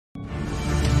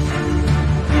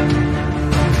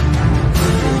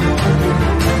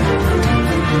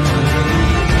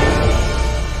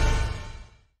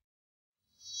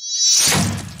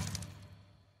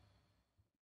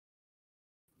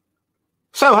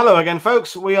So, hello again,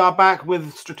 folks. We are back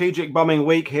with Strategic Bombing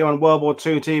Week here on World War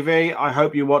II TV. I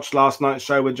hope you watched last night's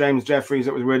show with James Jeffries.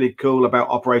 It was really cool about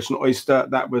Operation Oyster.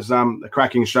 That was a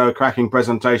cracking show, cracking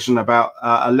presentation about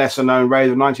a lesser-known raid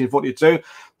of 1942.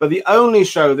 But the only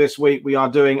show this week we are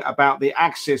doing about the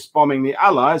Axis bombing the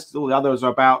Allies, all the others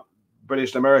are about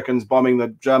British and Americans bombing the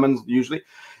Germans, usually,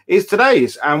 is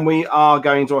today's. And we are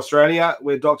going to Australia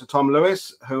with Dr. Tom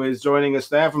Lewis, who is joining us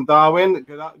there from Darwin.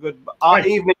 Good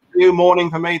evening for you, morning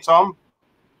for me, Tom.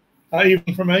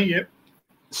 Even for me, yep.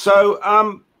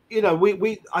 So, you know,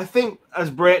 I think as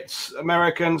Brits,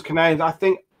 Americans, Canadians, I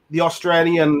think the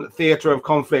Australian theatre of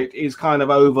conflict is kind of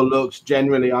overlooked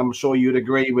generally. I'm sure you'd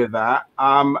agree with that.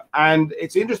 And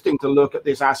it's interesting to look at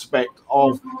this aspect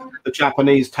of the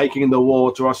Japanese taking the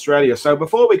war to Australia. So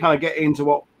before we kind of get into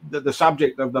what the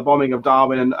subject of the bombing of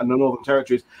Darwin and the Northern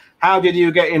Territories, how did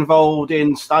you get involved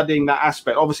in studying that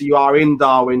aspect? Obviously, you are in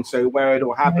Darwin, so where it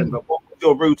all happened, but what was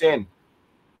your route in?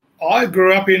 I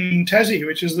grew up in Tassie,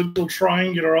 which is the little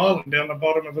triangular island down the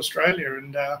bottom of Australia,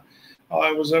 and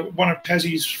I was one of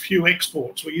Tassie's few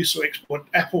exports. We used to export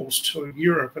apples to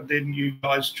Europe, and then you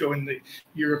guys joined the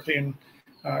European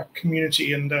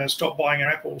community and stopped buying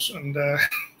our apples, and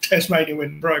Tasmania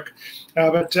went broke.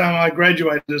 But I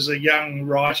graduated as a young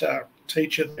writer,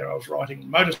 teacher there. I was writing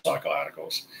motorcycle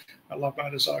articles. I love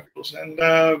motorcycles. And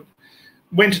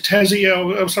went to Tassie,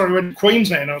 went to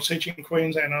Queensland. I was teaching in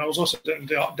Queensland, and I was also doing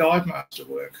dive master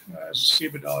work as a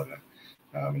scuba diver.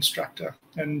 Instructor,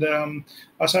 and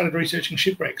I started researching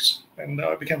shipwrecks, and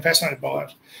I became fascinated by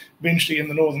it. Eventually, in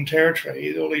the Northern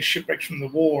Territory, all these shipwrecks from the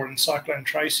war and Cyclone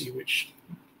Tracy, which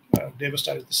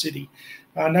devastated the city,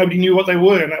 nobody knew what they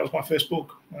were, and that was my first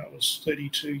book. That was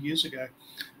 32 years ago.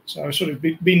 So I've sort of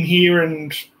been here,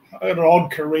 and I had an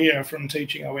odd career from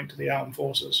teaching. I went to the armed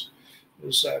forces. I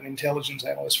was an intelligence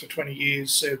analyst for 20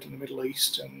 years, served in the Middle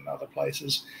East and other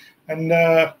places, and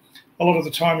a lot of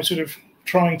the time I sort of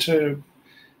trying to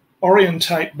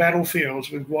orientate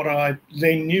battlefields with what I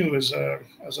then knew as a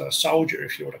soldier,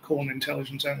 if you were to call an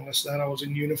intelligence analyst that. I was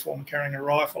in uniform carrying a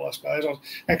rifle, I suppose. I was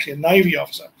actually a Navy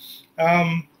officer.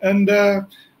 The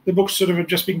books sort of have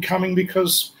just been coming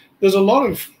because there's a lot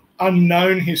of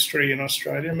unknown history in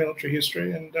Australia, military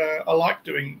history, and I like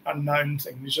doing unknown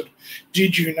things.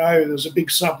 Did you know there's a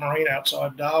big submarine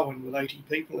outside Darwin with 80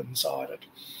 people inside it?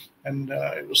 And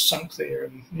it was sunk there.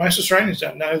 And most Australians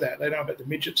don't know that. They know about the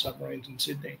midget submarines in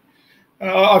Sydney.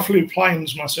 I flew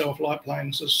planes myself, light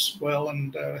planes as well,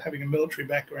 and having a military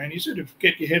background, you sort of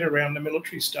get your head around the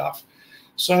military stuff.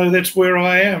 So that's where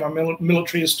I am. I'm a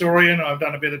military historian. I've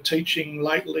done a bit of teaching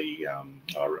lately.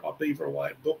 I beaver away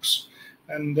at books,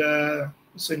 and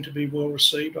seem to be well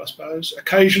received, I suppose.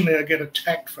 Occasionally I get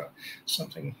attacked for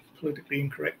something politically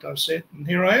incorrect I've said, and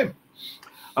here I am.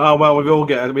 Oh, well, we all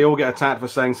get attacked for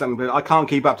saying something. I can't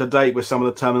keep up to date with some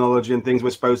of the terminology and things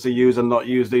we're supposed to use and not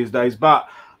use these days. But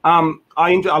I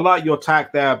like your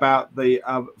tack there about the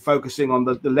focusing on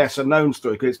the lesser known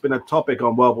story, because it's been a topic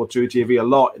on World War II TV a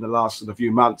lot in the last sort of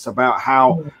few months about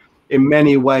how, in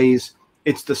many ways,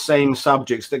 it's the same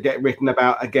subjects that get written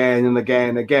about again and again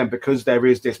and again because there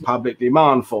is this public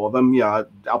demand for them. You know,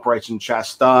 Operation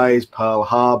Chastise, Pearl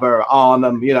Harbor,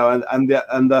 Arnhem. You know,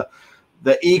 and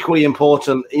the equally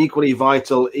important, equally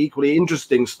vital, equally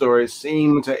interesting stories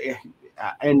seem to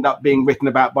end up being written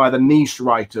about by the niche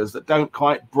writers that don't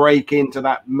quite break into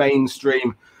that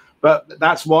mainstream. But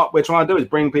that's what we're trying to do, is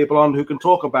bring people on who can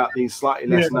talk about these slightly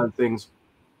less known things.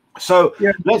 So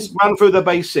let's run through the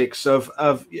basics of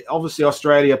obviously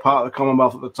Australia, part of the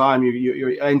Commonwealth at the time.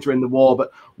 You're entering the war,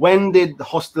 but when did the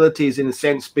hostilities, in a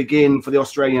sense, begin for the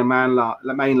Australian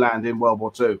mainland in World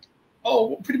War II?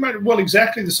 Oh, pretty much, well,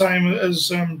 exactly the same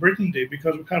as Britain did,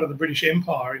 because we're part of the British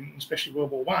Empire, and especially World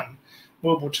War I.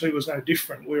 World War II was no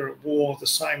different. We were at war the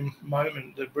same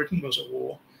moment that Britain was at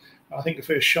war. I think the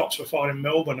first shots were fired in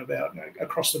Melbourne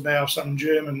across the bow of some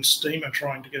German steamer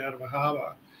trying to get out of a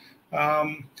harbour.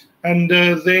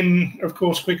 Then, of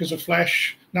course, quick as a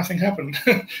flash, nothing happened.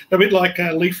 A bit like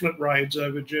leaflet raids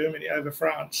over Germany, over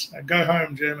France. Go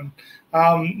home, German.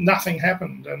 Nothing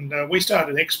happened. And we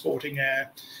started exporting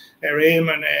our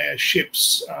airmen, our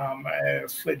ships, our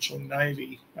fledgling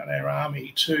Navy and our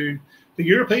Army to the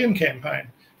European campaign.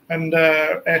 And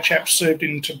our chaps served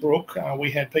in Tobruk.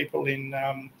 We had people in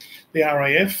the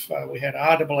RAF. We had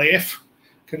RAAF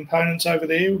components over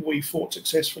there. We fought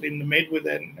successfully in the Med with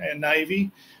our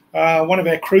Navy. One of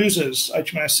our cruisers,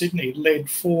 HMAS Sydney, led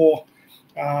 4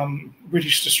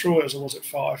 British destroyers, or was it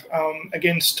 5,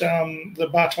 against the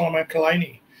Bartolomeo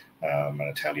Calani, an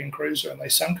Italian cruiser, and they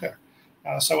sunk her.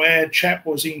 So our chap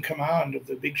was in command of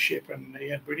the big ship, and he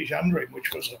had British under him,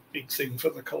 which was a big thing for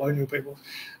the colonial people.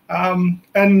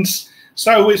 And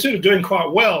so we're sort of doing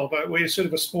quite well, but we're sort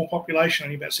of a small population,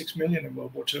 only about 6 million in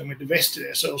World War II, and we divested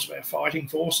ourselves of our fighting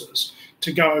forces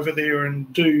to go over there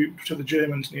and do to the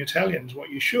Germans and the Italians what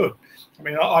you should. I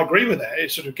mean, I agree with that.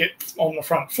 It's sort of get on the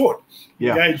front foot,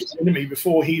 engage the enemy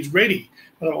before he's ready,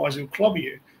 otherwise he'll clobber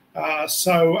you.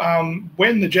 So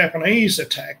when the Japanese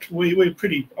attacked, we were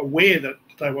pretty aware that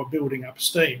they were building up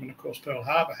steam, and of course Pearl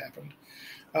Harbor happened.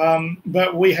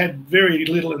 But we had very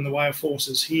little in the way of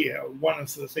forces here. One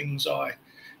of the things I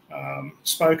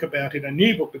spoke about in a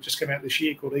new book that just came out this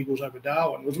year called Eagles Over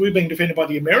Darwin was we were being defended by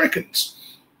the Americans.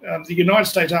 The United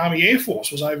States Army Air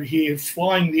Force was over here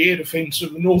flying the air defense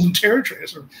of the Northern Territory.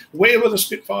 So where were the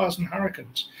Spitfires and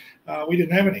Hurricanes? We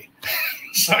didn't have any.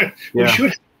 So we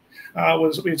should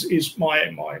is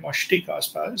my shtick, I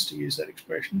suppose, to use that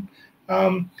expression.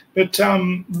 But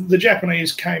the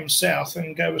Japanese came south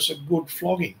and gave us a good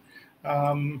flogging.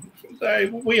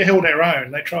 We held our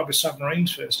own. They tried with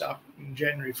submarines first up in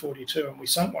January 42, and we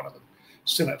sunk one of them,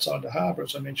 still outside the harbour,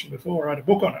 as I mentioned before. I wrote a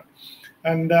book on it.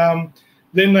 And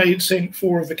then they sent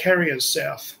 4 of the carriers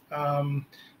south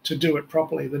to do it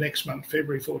properly the next month,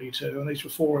 February 42. And these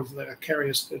were 4 of the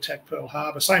carriers that attacked Pearl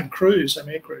Harbor, same crews, same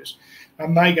air crews.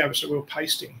 And they gave us a real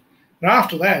pasting. And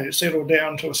after that, it settled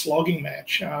down to a slogging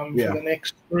match for the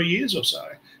next 3 years or so.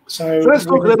 So let's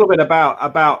talk a little bit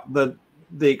about the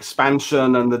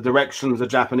expansion and the directions the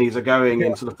Japanese are going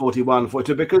in sort of 41,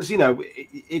 42, because, you know,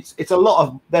 it's a lot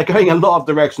of, they're going a lot of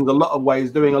directions, a lot of ways,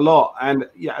 doing a lot. And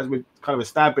as we've kind of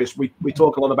established, we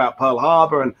talk a lot about Pearl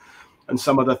Harbor and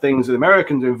some of the things that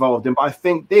Americans are involved in. But I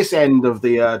think this end of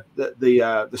the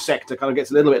sector kind of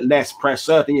gets a little bit less press,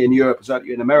 certainly in Europe,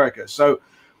 certainly in America. So,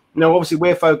 you know, obviously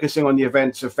we're focusing on the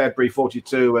events of February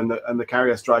 42 and the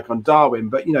carrier strike on Darwin,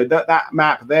 but you know that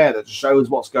map there that shows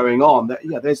what's going on. That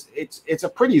it's a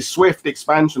pretty swift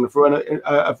expansion for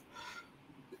a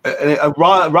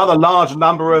rather large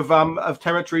number of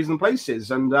territories and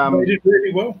places. And they did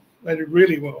really well. They did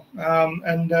really well.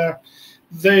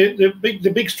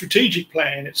 The big strategic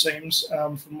plan, it seems,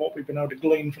 from what we've been able to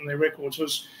glean from their records,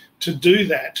 was to do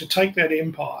that, to take that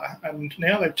empire. And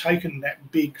now they've taken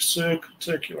that big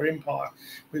circular empire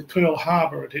with Pearl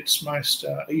Harbor at its most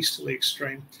easterly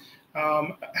extreme.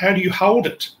 How do you hold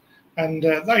it? And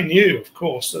they knew, of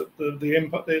course, that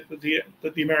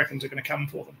the Americans are going to come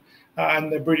for them.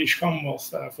 And the British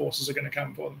Commonwealth forces are going to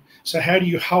come for them. So how do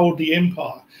you hold the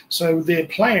empire? So their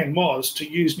plan was to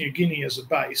use New Guinea as a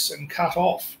base and cut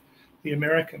off the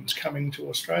Americans coming to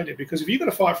Australia. Because if you've got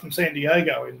to fight from San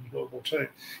Diego in World War II,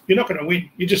 you're not going to win.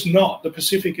 You're just not. The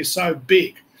Pacific is so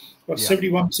big.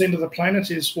 71% of the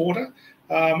planet is water.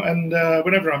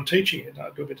 Whenever I'm teaching it,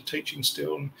 I do a bit of teaching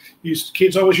still, and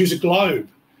kids always use a globe.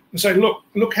 And say,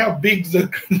 look how big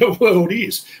the world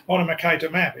is on a Mercator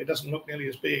map. It doesn't look nearly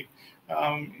as big.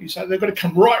 You say they've got to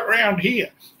come right round here.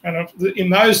 And in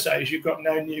those days, you've got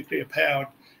no nuclear-powered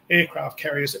aircraft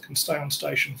carriers that can stay on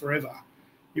station forever.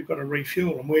 You've got to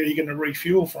refuel. And where are you going to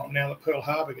refuel from now that Pearl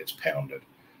Harbor gets pounded?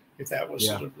 If that was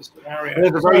sort of the scenario.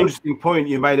 There's a very interesting point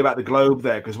you made about the globe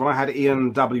there, because when I had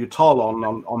Ian W. Toll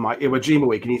on my Iwo Jima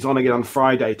week, and he's on again on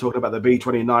Friday talking about the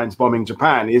B-29s bombing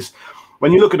Japan, is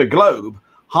when you look at a globe,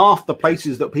 half the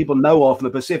places that people know of in the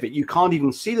Pacific, you can't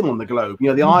even see them on the globe. You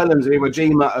know, the islands of Iwo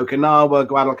Jima, Okinawa,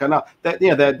 Guadalcanal,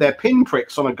 they're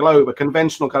pinpricks on a globe, a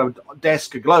conventional kind of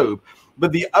desk globe.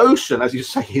 But the ocean, as you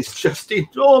say, is just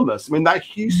enormous. I mean, that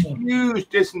huge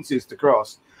distances to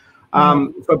cross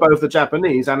for both the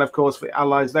Japanese and, of course, for the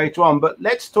Allies later on. But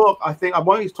let's talk, I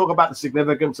want you to talk about the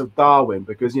significance of Darwin,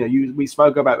 because, you know, we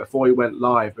spoke about it before you went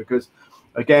live, because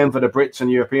again, for the Brits and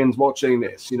Europeans watching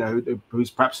this, you know, who's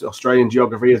perhaps Australian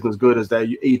geography isn't as good as their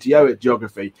ETO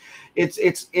geography, it's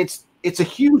a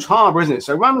huge harbour, isn't it?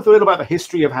 So run through a little about the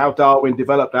history of how Darwin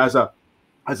developed as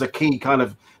a key kind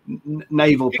of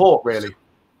naval port, really.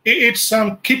 It's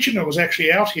Kitchener was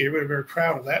actually out here. We're very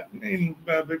proud of that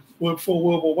before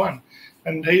World War I,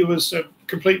 and he was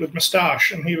complete with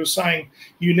moustache, and he was saying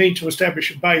you need to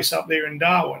establish a base up there in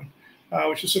Darwin.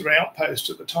 Which was sort of an outpost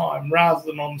at the time, rather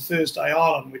than on Thursday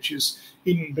Island, which is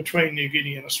in between New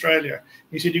Guinea and Australia.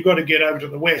 He said, you've got to get over to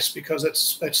the west, because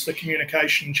that's the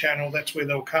communication channel, that's where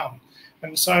they'll come.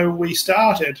 And so we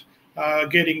started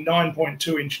getting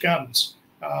 9.2-inch guns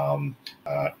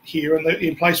here, and the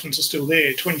emplacements are still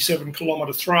there,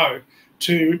 27-kilometre throw,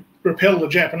 to repel the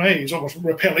Japanese, or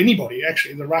repel anybody,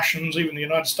 actually. The Russians, even the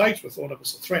United States, were thought of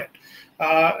as a threat.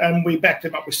 And we backed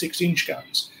them up with 6-inch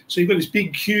guns. So you've got this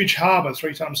big, huge harbour,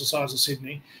 3 times the size of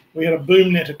Sydney. We had a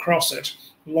boom net across it,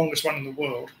 the longest one in the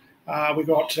world. We've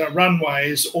got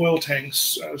runways, oil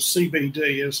tanks,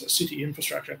 CBD as a city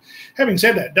infrastructure. Having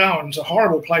said that, Darwin's a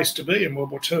horrible place to be in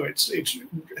World War II. It's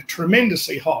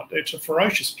tremendously hot. It's a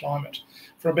ferocious climate.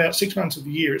 For about 6 months of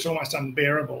the year, it's almost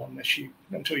unbearable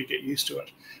until you get used to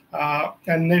it.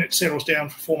 And then it settles down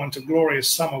for 4 months of glorious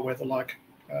summer weather like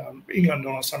England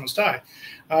on a summer's day.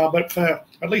 But for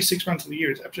at least 6 months of the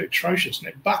year, it's absolutely atrocious, and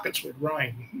it buckets with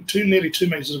rain, nearly 2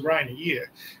 metres of rain a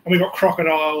year. And we've got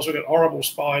crocodiles, we've got horrible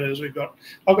spiders, I've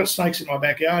got snakes in my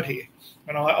backyard here,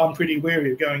 and I'm pretty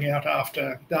wary of going out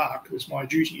after dark, because my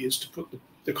duty is to put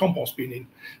the compost bin in.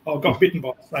 I got bitten by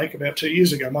a snake about 2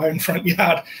 years ago in my own front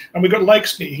yard, and we've got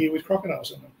lakes near here with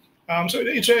crocodiles in them. So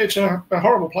it's a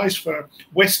horrible place for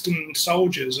Western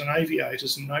soldiers and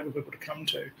aviators and naval people to come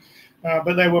to.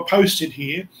 But they were posted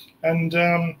here,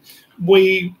 and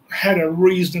we had a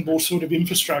reasonable sort of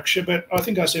infrastructure. But I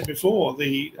think I said before,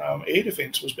 the air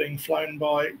defence was being flown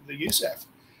by the USAF.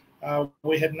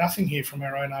 We had nothing here from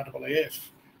our own RAAF,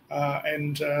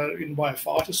 and in way of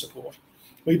fighter support.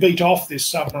 We beat off this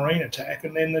submarine attack,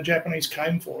 and then the Japanese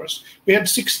came for us. We had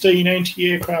 16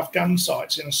 anti-aircraft gun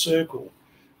sites in a circle.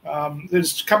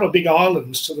 There's a couple of big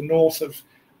islands to the north of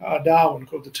Darwin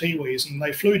called the Tiwis, and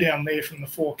they flew down there from the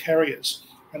 4 carriers,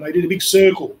 and they did a big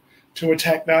circle to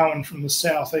attack Darwin from the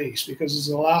southeast, because it's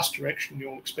the last direction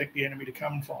you'll expect the enemy to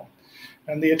come from.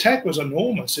 And the attack was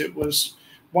enormous. It was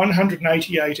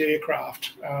 188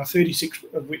 aircraft, 36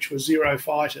 of which were Zero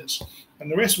fighters,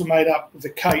 and the rest were made up of the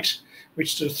Kate,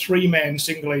 which is a 3-man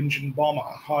single-engine bomber,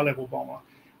 high-level bomber,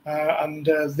 and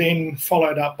then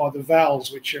followed up by the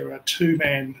Vals, which are a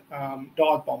 2-man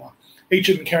dive bomber, each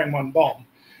of them carrying 1 bomb.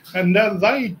 And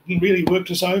they really worked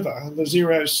us over. The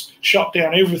Zeros shot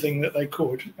down everything that they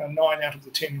could, 9 out of the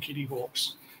 10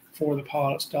 Kittyhawks, 4 of the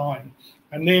pilots dying.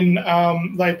 And then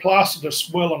they plastered us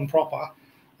well and proper.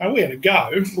 And we had a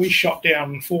go. We shot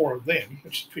down 4 of them,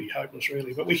 which is pretty hopeless,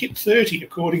 really. But we hit 30,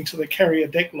 according to the carrier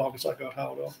deck logs I got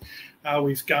hold of,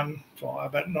 with gunfire,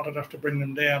 but not enough to bring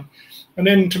them down. And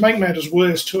then to make matters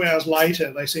worse, 2 hours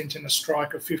later, they sent in a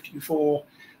strike of 54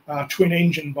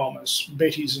 twin-engine bombers,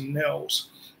 Bettys and Nells.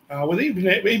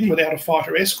 Even without a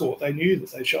fighter escort, they knew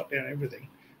that they shot down everything.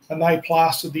 And they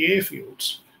plastered the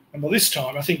airfields. And by this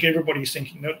time, I think everybody's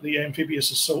thinking that the amphibious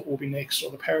assault will be next,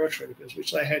 or the paratroopers,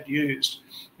 which they had used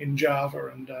in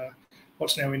Java and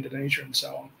what's now Indonesia and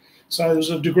so on. So there was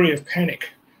a degree of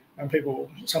panic, and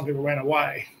some people ran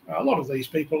away. A lot of these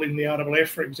people in the RAAF,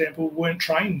 for example, weren't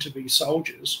trained to be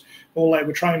soldiers. All they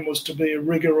were trained was to be a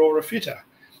rigger or a fitter.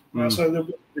 So there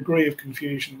was a degree of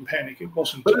confusion and panic. It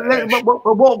wasn't. But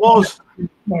what was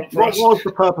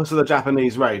the purpose of the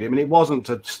Japanese raid? I mean, it wasn't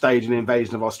to stage an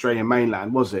invasion of Australian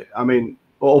mainland, was it? I mean,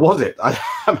 or was it?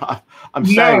 I'm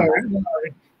saying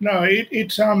no.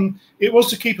 It was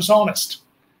to keep us honest.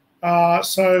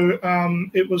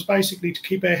 It was basically to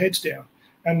keep our heads down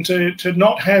and to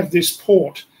not have this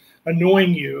port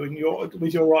annoying you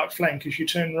with your right flank as you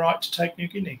turn right to take New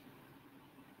Guinea.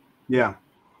 Yeah.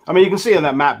 I mean, you can see on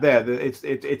that map there that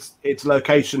its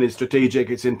location is strategic.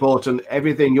 It's important.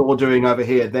 Everything you're doing over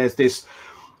here, there's this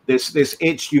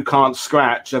itch you can't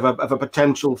scratch of a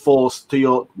potential force to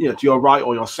your right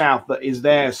or your south that is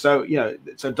there. So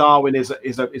so Darwin is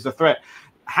a threat.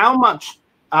 How much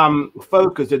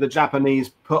focus did the Japanese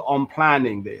put on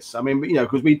planning this? I mean,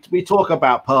 because we talk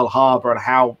about Pearl Harbor and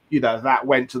how that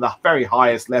went to the very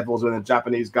highest levels within the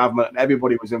Japanese government and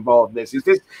everybody was involved in this.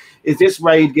 Is this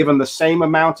raid given the same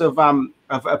amount of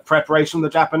preparation from the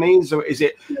Japanese, or is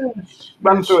it? Yes.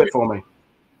 Run through it for me.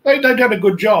 They did a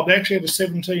good job. They actually had a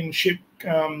 17-ship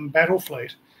battle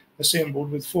fleet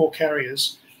assembled with 4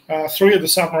 carriers. 3 of the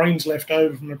submarines left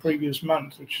over from the previous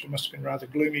month, which must have been rather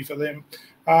gloomy for them.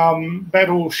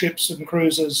 Battleships and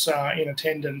cruisers in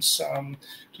attendance,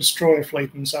 destroyer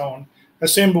fleet and so on.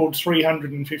 Assembled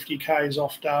 350 k's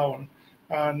off Darwin,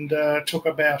 and took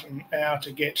about an hour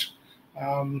to get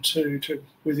to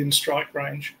within strike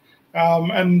range.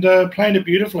 And planned it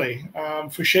beautifully.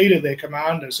 Fushida, their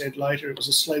commander, said later it was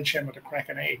a sledgehammer to crack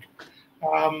an egg.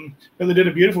 But they did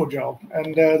a beautiful job.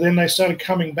 And then they started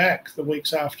coming back the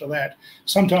weeks after that,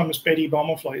 sometimes Betty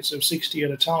bomber fleets of 60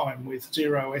 at a time with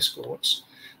 0 escorts.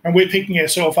 And we're picking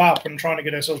ourselves up and trying to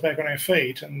get ourselves back on our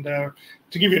feet. And to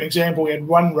give you an example, we had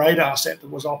 1 radar set that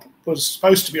was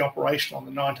supposed to be operational on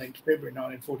the 19th of February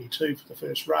 1942 for the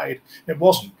first raid. It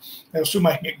wasn't. They were still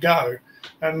making it go.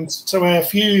 And so our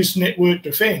fused network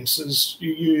defence, as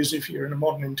you use if you're in a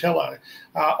modern intello,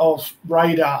 of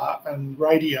radar and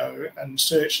radio and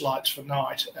searchlights for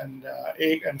night and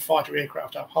fighter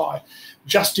aircraft up high,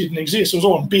 just didn't exist. It was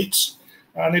all on bits.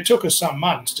 And it took us some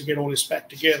months to get all this back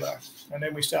together. And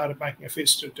then we started making a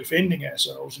fist of defending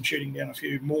ourselves and shooting down a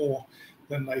few more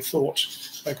than they thought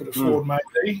they could afford,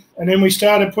 maybe. And then we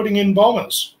started putting in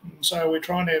bombers. And so we're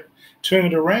trying to turn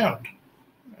it around.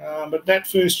 But that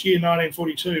first year,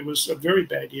 1942, was a very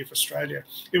bad year for Australia.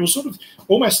 It was sort of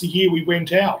almost the year we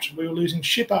went out. We were losing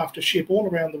ship after ship all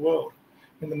around the world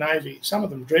in the Navy, some of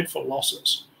them dreadful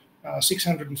losses.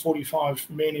 645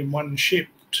 men in one ship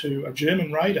to a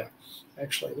German raider,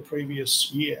 actually, the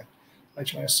previous year,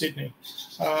 HMAS Sydney.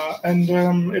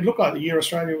 It looked like the year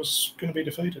Australia was going to be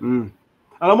defeated.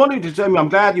 And I wanted to tell you, I'm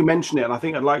glad you mentioned it, and I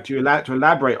think I'd like to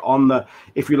elaborate on the,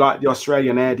 if you like, the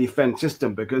Australian air defence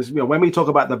system, because when we talk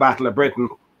about the Battle of Britain,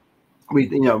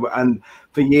 and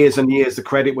for years and years the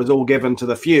credit was all given to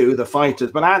the few, the fighters,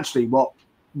 but actually what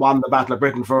won the Battle of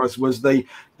Britain for us was the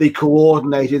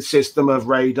coordinated system of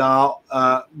radar,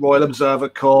 Royal Observer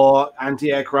Corps,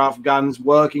 anti-aircraft guns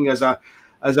working as a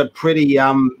pretty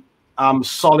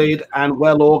solid and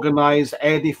well-organized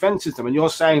air defense system. And you're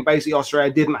saying basically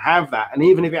Australia didn't have that. And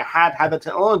even if it had the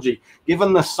technology,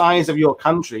 given the size of your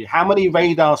country, how many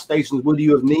radar stations would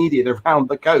you have needed around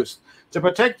the coast to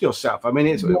protect yourself? I mean,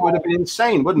 it would have been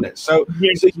insane, wouldn't it? So,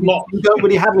 yes, you don't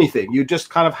really have anything. You just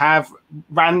kind of have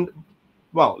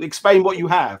well, explain what you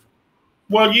have.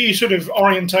 Well, you sort of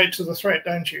orientate to the threat,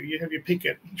 don't you? You have your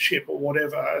picket ship or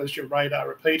whatever as your radar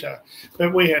repeater.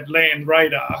 But we had land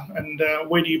radar, and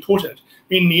where do you put it?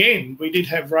 In the end, we did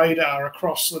have radar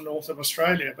across the north of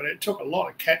Australia, but it took a lot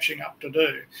of catching up to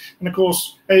do. And of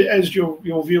course, as your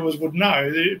viewers would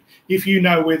know, if you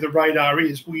know where the radar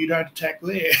is, well, you don't attack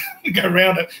there. Go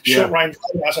around it, short-range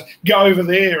radar. So go over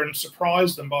there and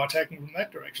surprise them by attacking from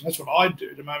that direction. That's what I'd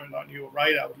do the moment I knew a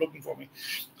radar was looking for me.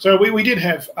 So we did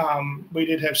have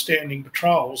standing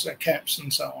patrols, caps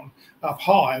and so on, up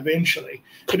high eventually.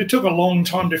 But it took a long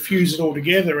time to fuse it all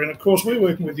together. And of course, we're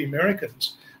working with the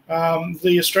Americans.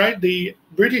 The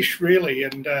British really,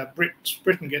 and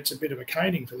Britain gets a bit of a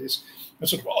caning for this. They're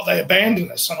sort of, they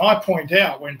abandoned us. And I point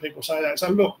out when people say that, so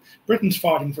look, Britain's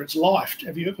fighting for its life.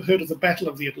 Have you ever heard of the Battle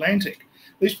of the Atlantic?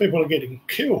 These people are getting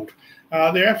killed.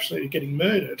 They're absolutely getting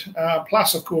murdered.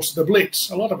 Plus, of course, the Blitz.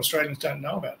 A lot of Australians don't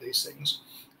know about these things.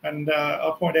 And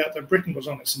I point out that Britain was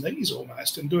on its knees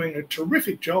almost and doing a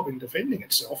terrific job in defending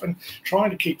itself and trying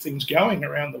to keep things going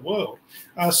around the world.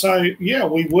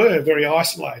 We were very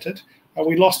isolated.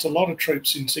 We lost a lot of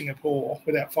troops in Singapore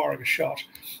without firing a shot.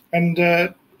 And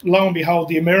lo and behold,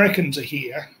 the Americans are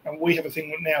here. And we have a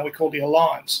thing now we call the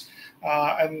Alliance.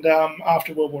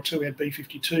 After World War II, we had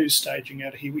B-52s staging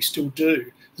out of here. We still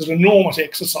do. There's an enormous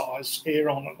exercise, air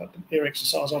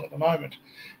exercise on at the moment.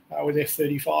 With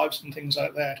F-35s and things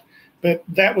like that. But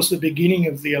that was the beginning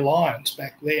of the alliance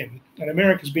back then. And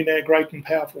America's been our great and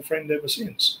powerful friend ever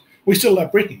since. We still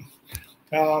love Britain.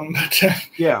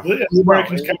 The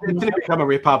Americans didn't become a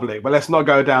republic, but let's not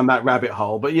go down that rabbit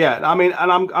hole. But yeah, I mean,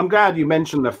 and I'm glad you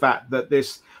mentioned the fact that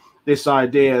this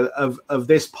idea of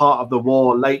this part of the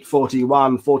war, late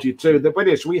 41, 42, the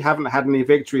British, we haven't had any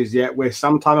victories yet. We're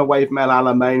some time away from El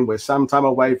Alamein. We're some time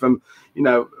away from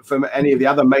any of the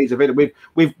other major victories.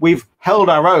 We've held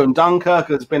our own. Dunkirk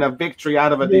has been a victory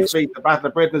out of a defeat. The Battle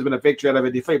of Britain has been a victory out of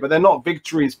a defeat, but they're not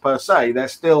victories per se.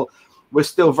 We're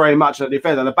still very much a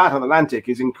defender. And the Battle of the Atlantic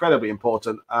is incredibly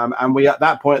important. And we, at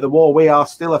that point of the war, we are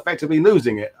still effectively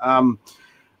losing it.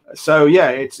 So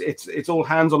yeah, it's all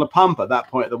hands on the pump at that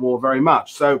point of the war, very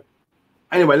much. So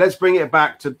anyway, let's bring it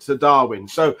back to Darwin.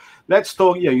 So let's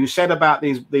talk. You said about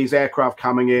these aircraft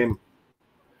coming in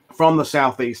from the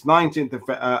southeast, 19th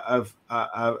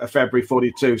of February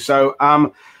 42. So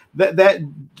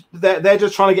they're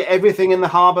just trying to get everything in the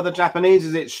harbour. The Japanese,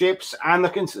 is it ships and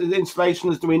the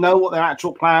installations? Do we know what their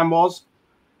actual plan was?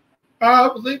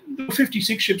 There were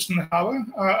 56 ships in the harbour.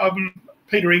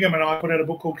 Peter Ingham and I put out a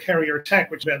book called Carrier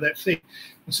Attack, which is about that thing,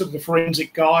 and sort of the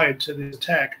forensic guide to this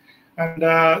attack. And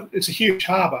it's a huge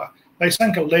harbour. They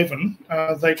sank 11.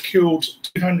 They killed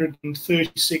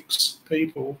 236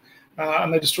 people,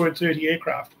 and they destroyed 30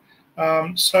 aircraft.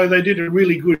 So they did a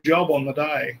really good job on the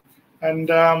day. And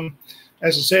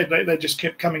as I said, they just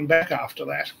kept coming back after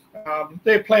that.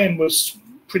 Their plan was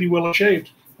pretty well achieved.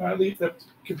 The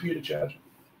computer charge.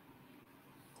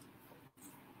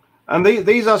 And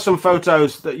these are some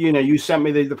photos that you sent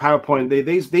me the PowerPoint.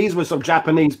 These were some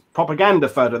Japanese propaganda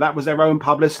photo. That was their own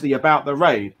publicity about the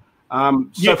raid.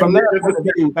 So from there,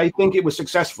 they think it was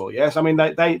successful. Yes, I mean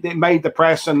they made the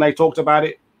press and they talked about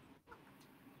it.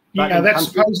 Yeah, that's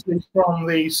supposedly from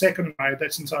the second raid.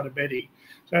 That's inside of Betty.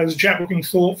 So there's a chap looking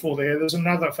thoughtful there. There's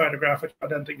another photograph which I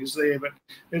don't think is there, but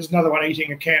there's another one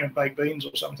eating a can of baked beans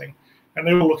or something. and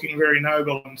they're all looking very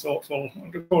noble and thoughtful.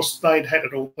 And of course, they'd had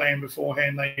it all planned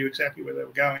beforehand. They knew exactly where they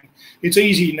were going. It's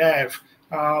easy nav.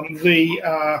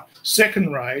 The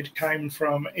second raid came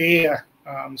from air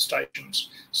stations.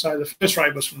 So the first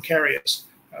raid was from carriers.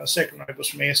 The second raid was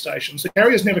from air stations. The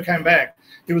carriers never came back.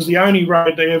 It was the only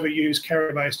raid they ever used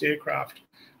carrier-based aircraft.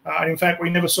 In fact, we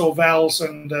never saw Vals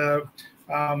and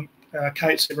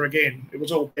Kates ever again. It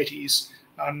was all Bettys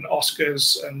and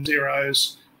Oscars and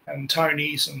Zeros and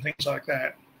Tonys and things like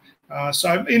that.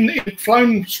 So it's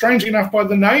flown, strangely enough, by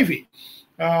the Navy.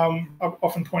 I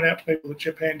often point out to people that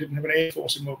Japan didn't have an air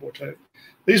force in World War II.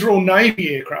 These were all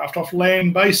Navy aircraft off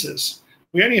land bases.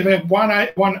 We only have had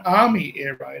one Army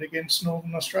air raid against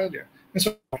Northern Australia. And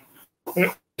so,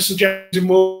 the Japanese in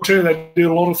World War II, they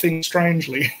do a lot of things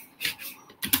strangely.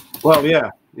 Well, yeah,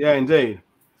 indeed.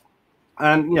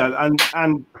 And you know,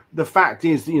 and the fact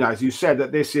is, you know, as you said,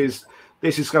 that this is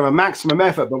kind of a maximum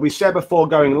effort. But we said before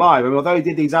going live, and although they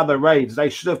did these other raids, they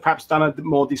should have perhaps done a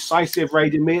more decisive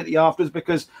raid immediately afterwards.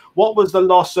 Because what was the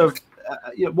loss of,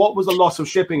 what was the loss of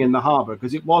shipping in the harbour?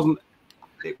 Because it wasn't.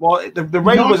 The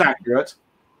raid was accurate.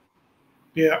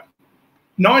 Yeah,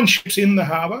 9 ships in the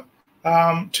harbour,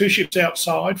 2 ships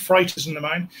outside, freighters in the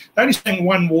main. They only sank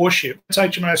 1 warship. That's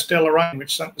HMAS Deloraine,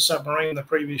 which sunk the submarine the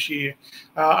previous year,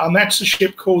 and that's a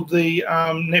ship called the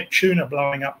Neptuna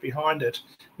blowing up behind it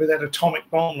with that atomic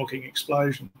bomb-looking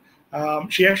explosion.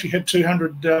 She actually had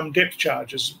 200 depth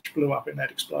charges which blew up in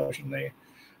that explosion there.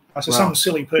 So some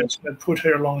silly person had put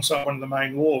her alongside one of the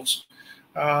main wharves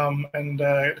and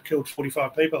it killed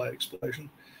 45 people, that explosion.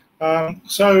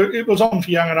 So it was on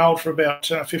for young and old for about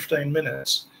 15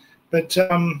 minutes. But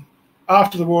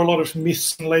after the war, a lot of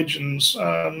myths and legends,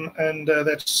 and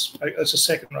that's a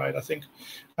second raid, I think.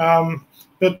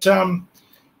 But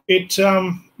it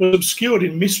was obscured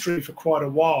in mystery for quite a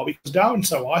while because Darwin's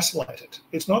so isolated.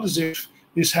 It's not as if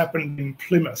this happened in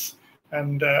Plymouth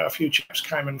and a few chaps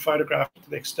came and photographed it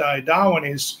the next day. Darwin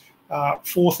is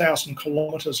 4,000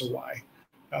 kilometres away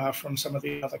from some of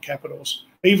the other capitals.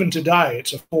 Even today,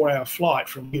 it's a 4-hour flight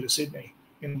from here to Sydney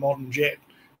in a modern jet.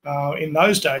 In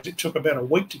those days, it took about a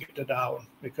week to get to Darwin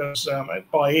because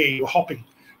by air, you were hopping,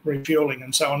 refuelling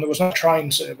and so on. There was no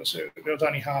train service. It was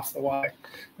only half the way.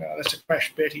 That's a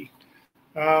crashed Betty.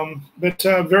 But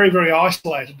very, very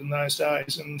isolated in those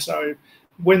days. And so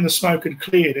when the smoke had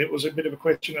cleared, it was a bit of a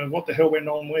question of what the hell went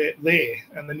on there,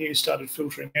 and the news started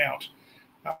filtering out.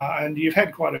 And you've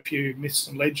had quite a few myths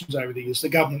and legends over the years. The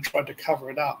government tried to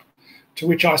cover it up, to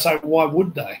which I say, why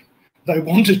would they? They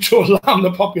wanted to alarm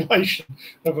the population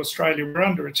of Australia. We're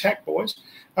under attack, boys.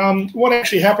 What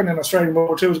actually happened in Australian World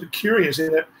War II was a bit curious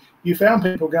in that you found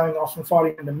people going off and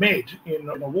fighting in the Med in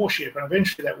a warship, and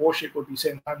eventually that warship would be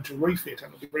sent home to refit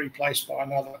and would be replaced by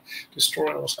another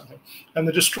destroyer or something. And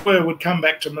the destroyer would come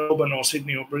back to Melbourne or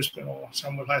Sydney or Brisbane or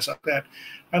somewhere place like that,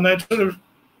 and they'd sort of,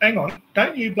 hang on,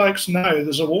 don't you blokes know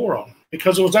there's a war on?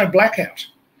 Because there was no blackout.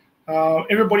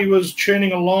 Everybody was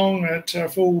churning along at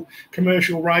full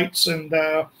commercial rates, and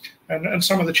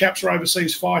some of the chaps were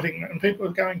overseas fighting, and people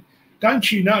were going,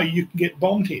 don't you know you can get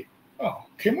bombed here? Oh,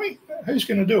 can we? Who's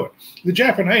going to do it? The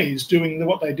Japanese doing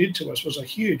what they did to us was a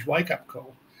huge wake-up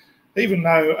call. Even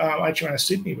though HMAS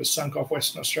Sydney was sunk off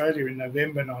Western Australia in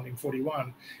November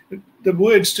 1941, the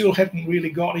word still hadn't really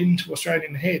got into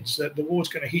Australian heads that the war's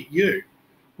going to hit you,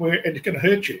 where it's going to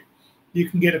hurt you. You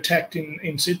can get attacked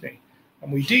in Sydney.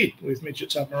 And we did with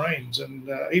midget submarines and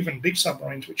even big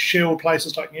submarines which shelled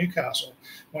places like Newcastle,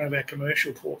 one of our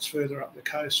commercial ports further up the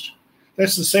coast.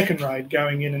 That's the second raid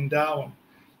going in Darwin,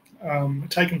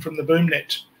 taken from the boom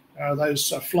net, those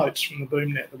floats from the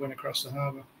boom net that went across the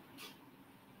harbour.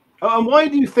 And why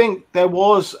do you think there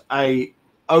was a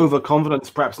overconfidence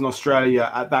perhaps in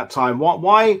Australia at that time?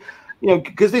 Why, you know,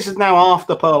 because this is now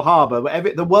after Pearl Harbor,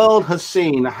 but the world has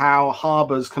seen how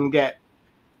harbours can get,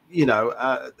 you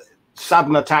know,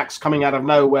 sudden attacks coming out of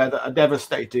nowhere that are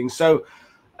devastating. So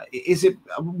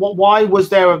why was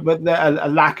there a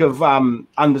lack of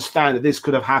understanding that this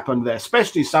could have happened there,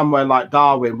 especially somewhere like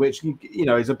Darwin, which, you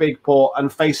know, is a big port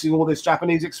and facing all this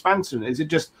Japanese expansion? Is it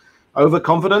just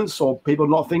overconfidence or people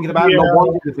not thinking about it, not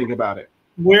wanting to think about it?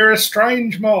 We're a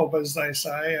strange mob, as they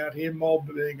say out here, mob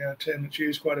being a term that's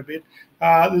used quite a bit.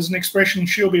 There's an expression,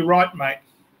 she'll be right, mate.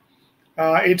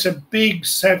 It's a big,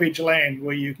 savage land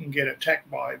where you can get attacked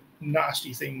by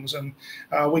nasty things, and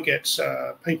we get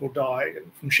people die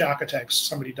from shark attacks.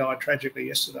 Somebody died tragically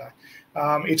yesterday.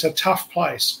 It's a tough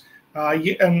place.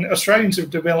 And Australians have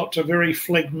developed a very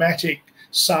phlegmatic,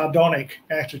 sardonic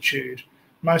attitude.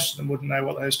 Most of them wouldn't know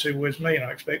what those two words mean,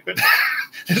 I expect, but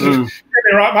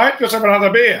Right, mate, just have another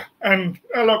beer. And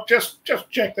look, just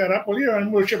check that up, will you?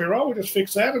 And we should be right. We'll just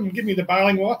fix that and give me the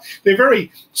baling wire. They're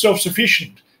very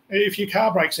self-sufficient. If your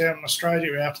car breaks down in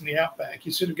Australia out in the outback,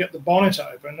 you sort of get the bonnet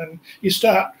open and you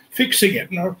start fixing it.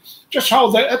 Just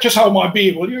hold my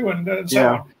beer, will you? And so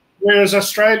on. Whereas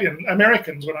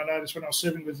Americans, when I noticed when I was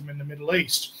serving with them in the Middle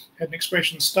East, had an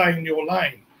expression, stay in your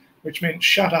lane, which meant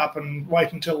shut up and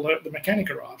wait until the mechanic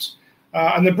arrives.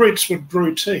 And the Brits would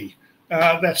brew tea.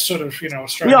 That's sort of,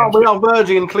 Australian. We are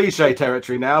verging in cliche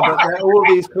territory now, but all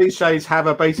these cliches have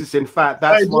a basis in fact.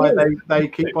 That's why they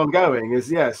keep on going.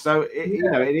 So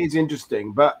it is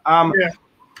interesting. But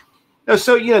there's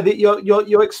a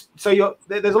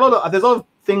lot of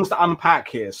things to unpack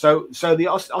here. So the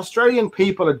Australian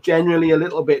people are generally a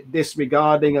little bit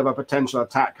disregarding of a potential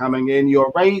attack coming in.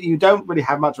 You don't really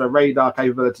have much of a radar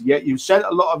capability yet. You've sent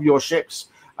a lot of your ships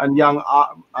and young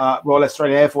Royal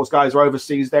Australian Air Force guys are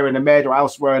overseas. They're in the Med or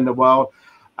elsewhere in the world,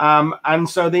 and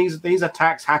so these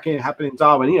attacks happen in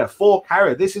Darwin. 4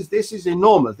 carriers. This is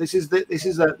enormous. This is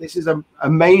a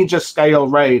major scale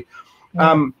raid.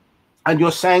 And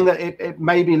you're saying that it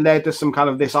maybe led to some kind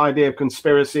of this idea of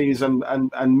conspiracies and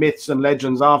myths and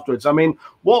legends afterwards. I mean,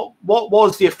 what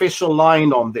was the official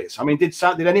line on this? I mean, did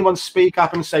anyone speak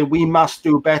up and say we must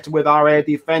do better with our air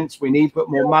defense? We need to put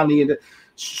more money into.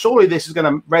 Surely this is going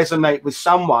to resonate with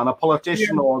someone, a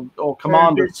politician or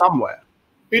commander somewhere.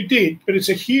 It did, but it's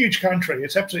a huge country.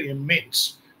 It's absolutely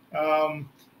immense.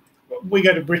 We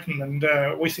go to Britain and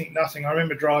we think nothing. I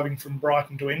remember driving from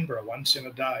Brighton to Edinburgh once in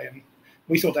a day, and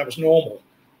we thought that was normal.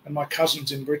 And my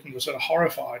cousins in Britain were sort of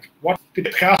horrified. What, did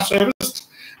the car service?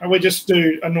 And we just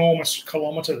do enormous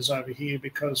kilometres over here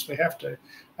because we have to.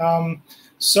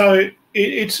 So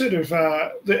it sort of,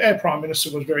 our Prime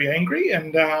Minister was very angry,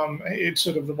 and it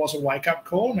sort of, there was a wake-up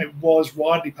call, and it was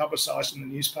widely publicised in the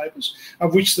newspapers,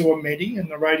 of which there were many in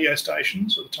the radio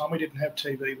stations at the time. We didn't have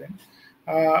TV then.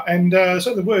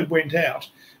 So the word went out.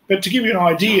 But to give you an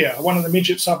idea, one of the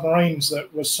midget submarines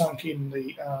that was sunk in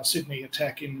the Sydney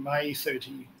attack in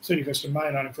 31st of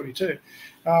May 1942,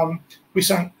 we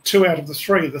sunk 2 out of the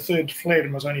 3. The third fled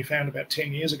and was only found about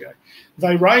 10 years ago.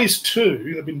 They raised 2.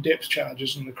 There have been depth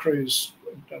charges and the crews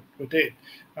were dead.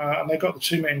 And they got the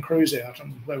 2-man crews out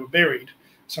and they were buried.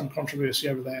 Some controversy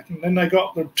over that. And then they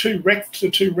got the two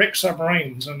wrecked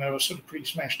submarines, and they were sort of pretty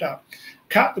smashed up,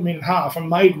 cut them in half and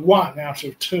made 1 out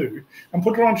of 2 and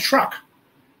put it on a truck.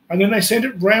 And then they sent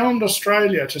it round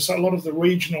Australia to a lot of the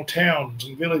regional towns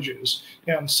and villages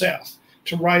down south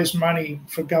to raise money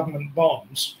for government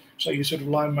bonds. So you sort of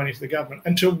loan money to the government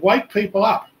and to wake people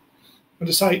up and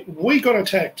to say, we got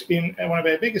attacked in one of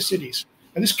our biggest cities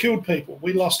and this killed people.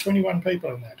 We lost 21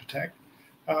 people in that attack.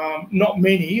 Not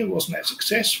many, it wasn't that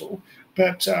successful,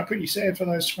 but pretty sad for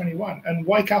those 21. And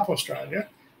wake up, Australia,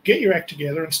 get your act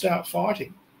together and start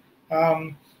fighting.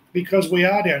 Because we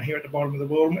are down here at the bottom of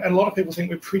the world, and a lot of people think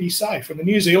we're pretty safe. And the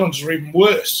New Zealanders are even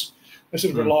worse. They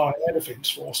sort of rely on our defence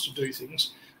force to do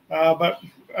things. But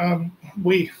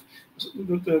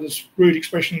this rude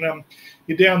expression,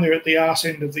 you're down there at the arse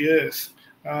end of the earth,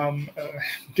 down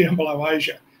below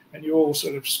Asia, and you all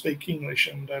sort of speak English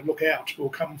and look out, we'll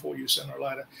come for you sooner or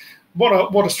later. What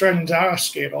Australians are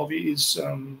scared of is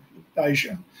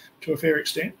Asia, to a fair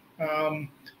extent.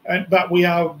 But we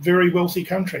are a very wealthy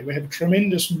country. We have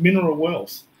tremendous mineral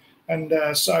wealth. And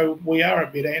so we are a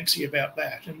bit antsy about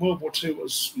that. And World War II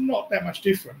was not that much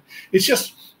different. It's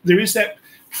just there is that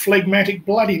phlegmatic,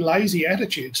 bloody, lazy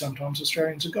attitude sometimes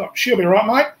Australians have got. She'll be right,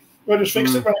 mate. We'll just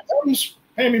fix it when it comes.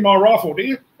 Hand me my rifle, do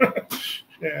you?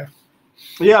 Yeah.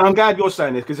 Yeah, I'm glad you're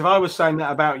saying this, because if I was saying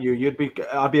that about you,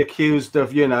 I'd be accused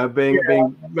of,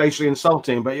 being racially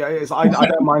insulting. But I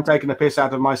don't mind taking the piss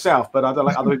out of myself, but I don't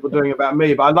like other people doing it about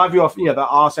me. But I love your, the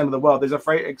arse end of the world. There's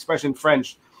a expression in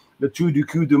French, le tout du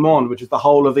cul du monde, which is the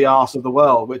whole of the arse of the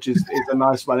world, which is a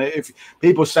nice one. If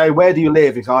people say, where do you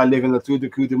live? It's, I live in the tout du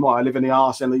cul du monde. I live in the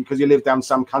arse end, because you live down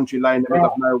some country lane in the middle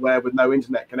of nowhere with no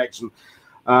internet connection.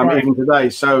 Even today.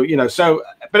 So,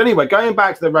 but anyway, going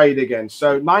back to the raid again.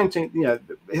 So 19,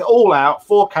 all out,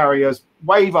 4 carriers,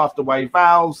 wave after wave,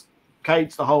 valves,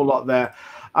 Kates, the whole lot there.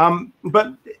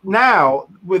 But now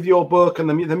with your book and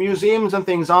the museums and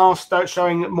things are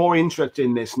showing more interest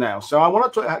in this now. So I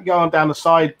want to go on down the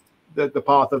side, the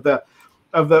path of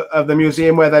the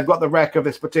museum where they've got the wreck of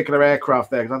this particular aircraft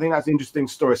there, because I think that's an interesting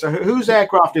story. So whose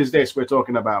aircraft is this we're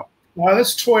talking about? Well,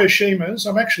 that's Toyoshima's.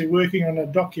 I'm actually working on a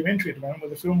documentary at the moment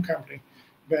with a film company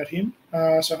about him.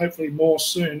 So hopefully more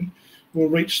soon will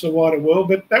reach the wider world.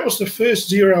 But that was the first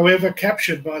Zero ever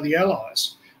captured by the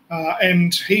Allies.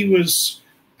 And he was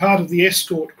part of the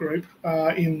escort group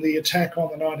in the attack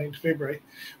on the 19th of February.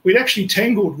 We'd actually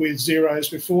tangled with Zeros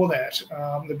before that.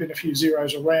 There'd been a few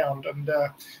Zeros around, and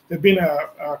there'd been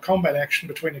a combat action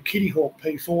between a Kittyhawk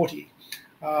P-40,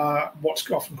 what's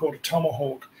often called a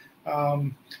Tomahawk,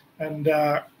 and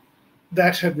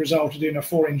that had resulted in a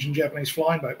 4-engine Japanese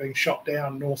flying boat being shot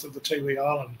down north of the Tiwi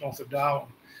Island, north of Darwin,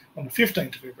 on the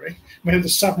 15th of February. We had the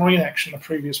submarine action the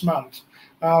previous month.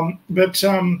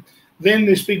 Then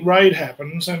this big raid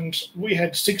happens, and we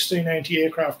had 16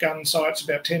 anti-aircraft gun sites,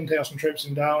 about 10,000 troops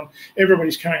in Darwin.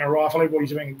 Everybody's carrying a rifle, everybody's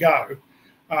doing a go,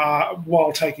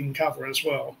 while taking cover as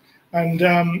well. And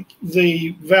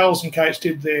the Vals and Kates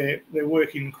did their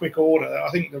work in quick order. I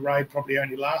think the raid probably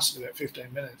only lasted about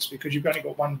 15 minutes because you've only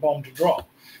got one bomb to drop.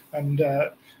 And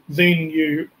then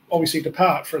you obviously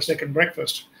depart for a second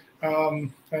breakfast.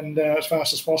 As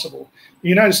fast as possible.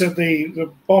 You notice that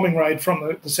the bombing raid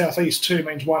from the southeast too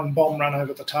means one bomb run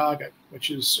over the target,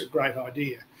 which is a great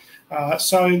idea.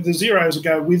 So the Zeros will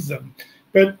go with them.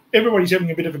 But everybody's having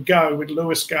a bit of a go with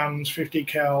Lewis guns, 50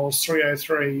 cals,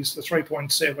 303s, the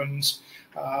 3.7s,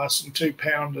 some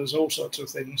 2-pounders, all sorts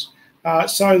of things.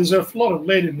 So there's a lot of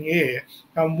lead in the air.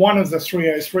 One of the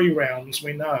 303 rounds,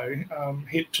 we know,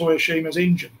 hit Toyoshima's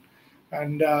engine.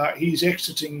 And he's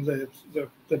exiting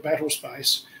the battle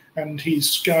space, and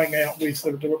he's going out with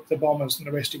the bombers and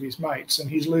the rest of his mates, and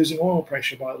he's losing oil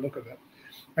pressure by the look of it.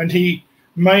 And he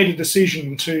made a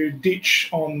decision to ditch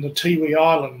on the Tiwi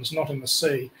Islands, not in the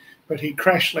sea, but he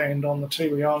crash land on the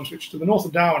Tiwi Islands, which is to the north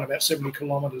of Darwin, about 70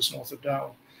 kilometres north of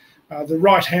Darwin. The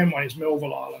right-hand one is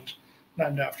Melville Island,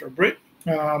 named after a Brit.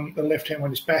 The left-hand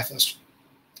one is Bathurst.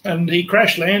 And he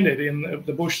crash landed in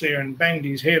the bush there and banged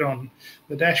his head on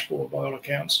the dashboard by all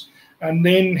accounts. And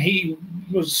then he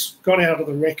got out of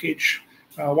the wreckage,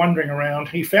 wandering around.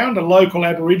 He found a local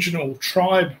Aboriginal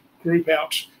tribe group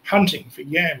out hunting for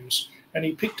yams, and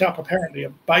he picked up apparently a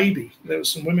baby. There were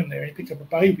some women there, and he picked up a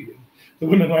baby, and the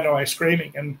women went away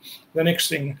screaming. And the next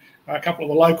thing, a couple of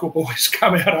the local boys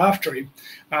come out after him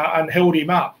and held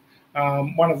him up.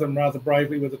 One of them rather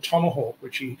bravely with a tomahawk,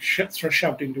 which he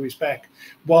shoved into his back,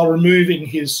 while removing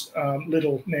his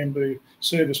little Nambu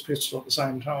service pistol at the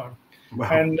same time. Wow.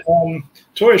 And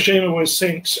Toyoshima was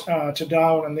sent to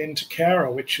Darwin and then to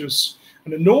Cowra, which was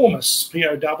an enormous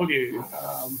POW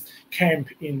camp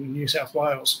in New South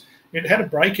Wales. It had a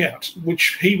breakout,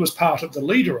 which he was part of the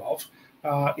leader of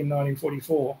in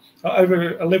 1944.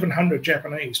 Over 1,100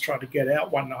 Japanese tried to get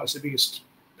out one night. It was the biggest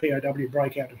POW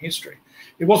breakout in history.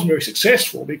 It wasn't very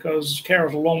successful because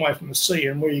Cowra's a long way from the sea,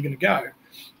 and where are you going to go?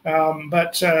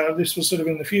 But this was sort of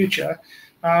in the future.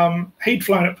 He'd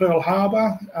flown at Pearl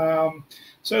Harbor.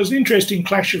 So it was an interesting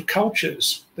clash of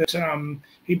cultures that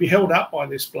he'd be held up by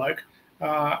this bloke,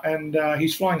 and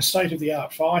he's flying a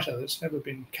state-of-the-art fighter that's never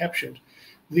been captured.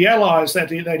 The Allies that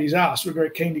he's asked were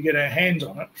very keen to get our hands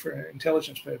on it for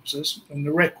intelligence purposes, and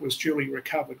the wreck was duly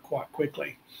recovered quite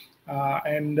quickly.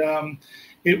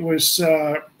 It was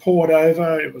poured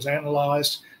over, it was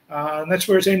analysed, and that's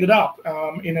where it's ended up,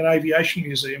 in an aviation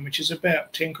museum, which is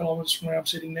about 10 kilometres from where I'm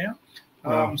sitting now.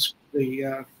 Wow.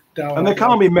 And there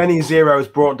can't be many Zeros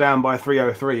brought down by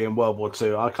 303 in World War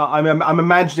II. I'm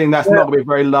imagining that's not going to be a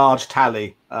very large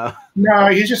tally. No,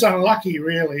 he's just unlucky,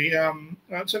 really.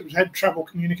 I sort of had trouble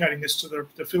communicating this to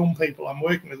the film people I'm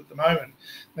working with at the moment.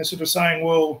 They're sort of saying,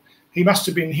 well, he must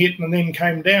have been hit and then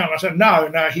came down. I said,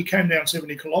 no, he came down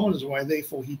 70 kilometres away,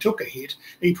 therefore he took a hit.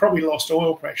 He probably lost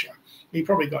oil pressure. He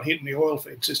probably got hit in the oil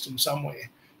feed system somewhere.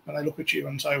 And they look at you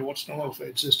and say, what's an oil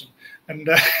feed system? And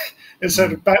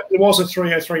so but there was a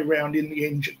 303 round in the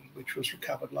engine, which was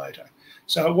recovered later.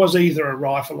 So it was either a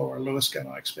rifle or a Lewis gun,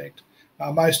 I expect.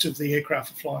 Most of the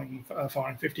aircraft are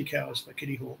firing 50 cals, the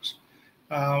Kittyhawks.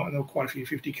 And there were quite a few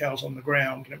 50 cals on the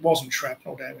ground. And it wasn't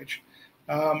shrapnel damage.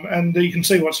 And you can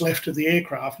see what's left of the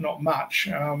aircraft, not much.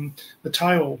 The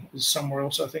tail is somewhere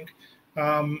else, I think.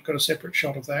 Got a separate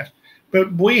shot of that.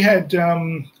 But we had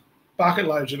bucket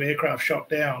loads of aircraft shot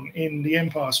down. In the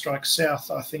Empire Strikes South,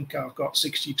 I think I've got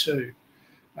 62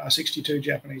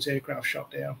 Japanese aircraft shot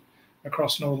down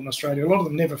across northern Australia. A lot of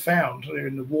them never found. They're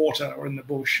in the water or in the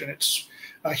bush, and it's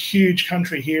a huge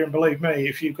country here. And believe me,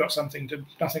 if you've got nothing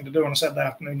to do on a Saturday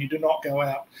afternoon, you do not go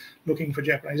out looking for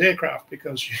Japanese aircraft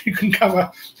because you can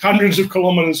cover hundreds of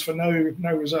kilometres for no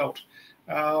result.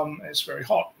 It's very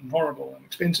hot and horrible and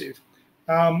expensive.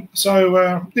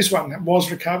 So this one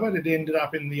was recovered. It ended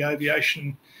up in the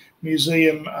Aviation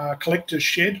Museum collector's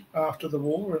shed after the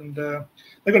war, and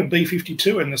they got a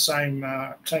B-52 in the same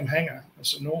hangar.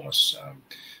 It's enormous,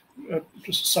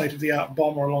 just a state-of-the-art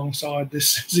bomber alongside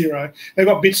this Zero. They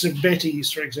got bits of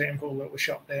Bettys, for example, that were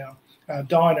shot down.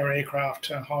 Dyna aircraft,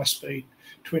 high-speed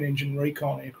twin-engine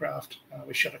recon aircraft.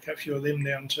 We shot a few of them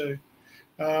down too.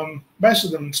 Most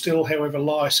of them still, however,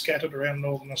 lie scattered around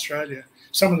northern Australia.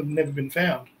 Some of them have never been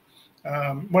found.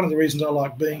 One of the reasons I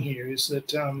like being here is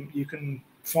that you can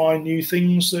find new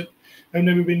things that have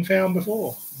never been found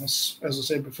before. As I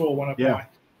said before, one of my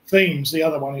themes. The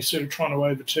other one is sort of trying to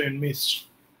overturn myths.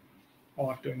 I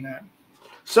like doing that.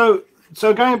 So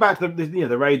going back to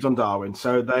the raids on Darwin.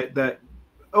 So they're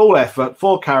all effort,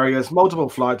 4 carriers, multiple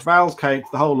flights, Vals, Capes,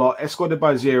 the whole lot, escorted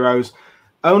by Zeros.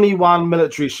 Only one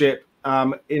military ship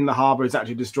in the harbour is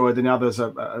actually destroyed, and the others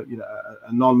are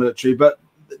a non-military. But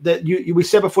we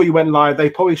said before you went live, they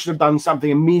probably should have done something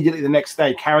immediately the next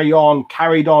day, carried on,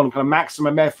 kind of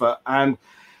maximum effort. And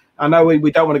I know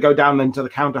we don't want to go down into the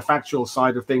counterfactual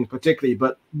side of things particularly,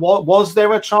 but was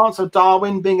there a chance of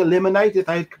Darwin being eliminated if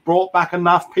they brought back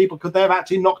enough people? Could they have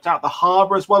actually knocked out the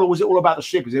harbour as well, or was it all about the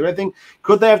ship? Is there anything?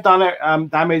 Could they have done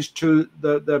damage to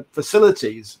the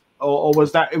facilities, or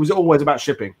was it always about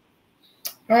shipping?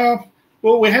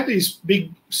 Well, we had these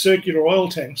big circular oil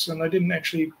tanks, and they didn't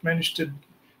actually manage to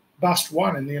bust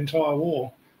one in the entire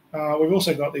war. We've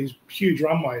also got these huge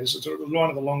runways. It's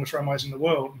one of the longest runways in the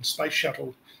world, Space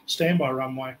Shuttle standby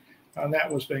runway, and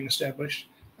that was being established.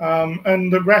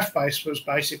 And the RAF base was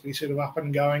basically sort of up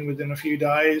and going within a few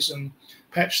days, and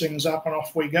patch things up and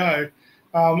off we go.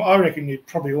 I reckon you'd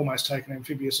probably almost take an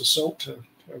amphibious assault to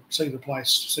see the place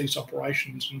cease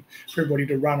operations and for everybody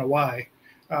to run away.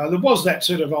 There was that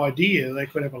sort of idea they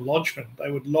could have a lodgement.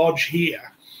 They would lodge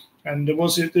here, and there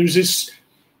was this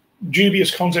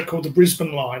dubious concept called the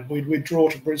Brisbane line. We'd withdraw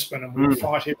to Brisbane and we'd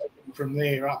fight everything from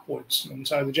there upwards. And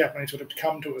so the Japanese would have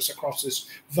come to us across this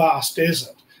vast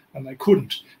desert, and they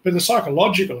couldn't. But the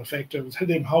psychological effect of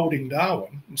them holding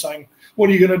Darwin and saying, what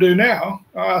are you going to do now?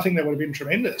 I think that would have been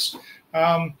tremendous.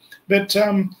 But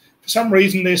for some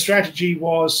reason, their strategy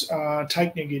was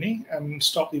take New Guinea and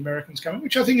stop the Americans coming,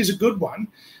 which I think is a good one.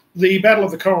 The Battle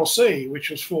of the Coral Sea, which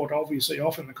was fought obviously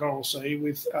off in the Coral Sea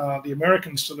with the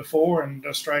Americans to the fore and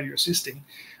Australia assisting,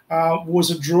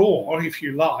 was a draw, if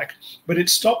you like, but it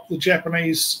stopped the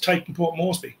Japanese taking Port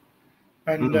Moresby.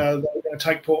 And they were going to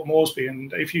take Port Moresby.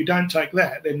 And if you don't take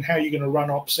that, then how are you going to run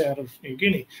ops out of New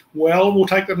Guinea? Well, we'll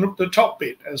take the top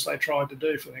bit, as they tried to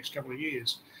do for the next couple of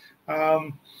years.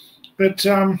 But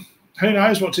who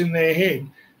knows what's in their head?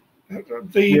 To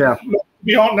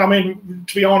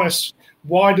be honest,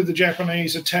 why did the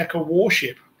Japanese attack a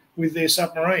warship with their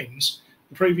submarines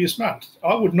the previous month?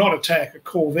 I would not attack a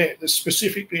corvette that's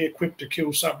specifically equipped to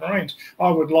kill submarines.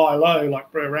 I would lie low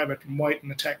like Brer Rabbit and wait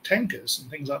and attack tankers and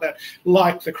things like that,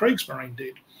 like the Kriegsmarine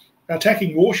did.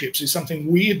 Attacking warships is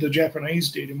something weird the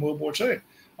Japanese did in World War II.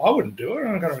 I wouldn't do it.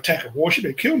 I'm not going to attack a warship.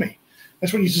 It'd kill me.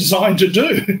 That's what he's designed to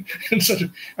do.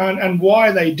 and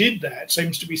why they did that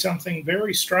seems to be something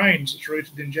very strange that's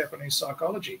rooted in Japanese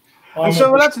psychology.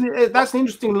 So that's an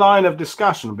interesting line of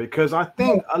discussion, because I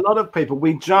think a lot of people,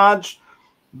 we judge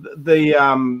the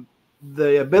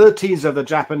abilities of the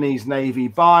Japanese Navy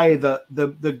by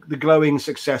the glowing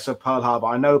success of Pearl Harbor.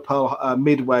 I know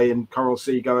Midway and Coral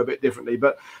Sea go a bit differently,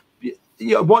 but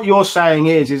what you're saying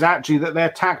is actually that their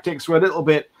tactics were a little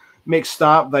bit mixed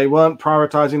up. They weren't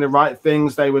prioritizing the right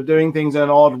things. They were doing things in an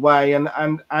odd way, and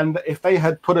if they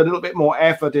had put a little bit more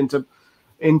effort into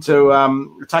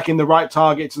attacking the right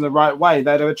targets in the right way,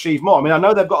 they'd have achieved more. I mean, I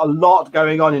know they've got a lot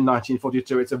going on in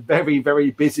 1942. It's a very, very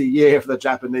busy year for the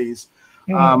Japanese,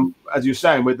 as you're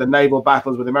saying, with the naval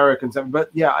battles with Americans.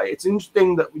 But yeah, it's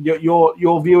interesting that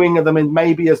your viewing of them is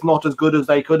maybe as not as good as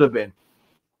they could have been.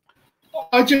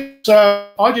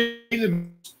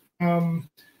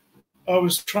 I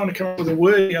was trying to come up with a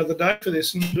word the other day for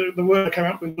this, and the word I came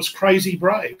up with was crazy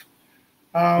brave.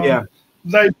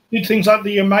 They did things like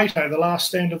the Yamato, the last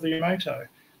stand of the Yamato.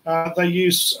 They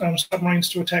use submarines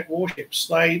to attack warships.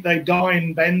 They die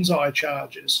in banzai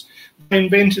charges. They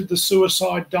invented the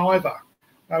suicide diver.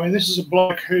 I mean, this is a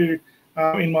bloke who,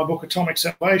 in my book Atomic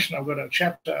Salvation, I've got a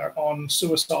chapter on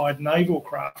suicide naval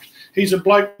craft. He's a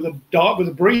bloke with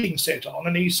a breathing set on,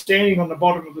 and he's standing on the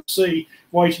bottom of the sea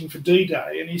waiting for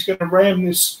D-Day, and he's going to ram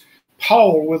this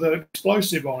pole with an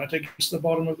explosive on it against the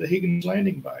bottom of the Higgins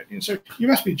landing boat. And so you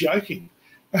must be joking.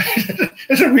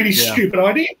 It's a really stupid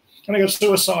idea. And they got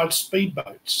suicide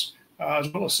speedboats as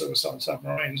well as suicide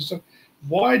submarines. So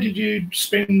why did you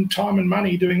spend time and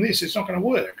money doing this? It's not going to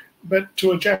work. But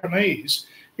to a Japanese,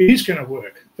 it is going to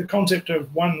work. The concept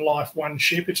of one life, one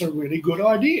ship, it's a really good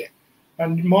idea.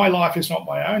 And my life is not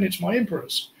my own, it's my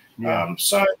emperor's.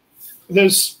 So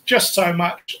there's just so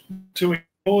much to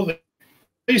ignore that.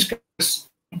 These guys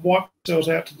wiped themselves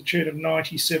out to the tune of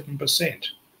 97%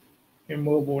 in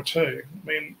World War II. I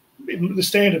mean, the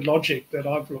standard logic that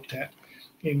I've looked at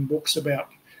in books about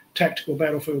tactical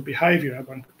battlefield behaviour,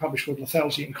 one published called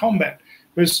Lethality in Combat,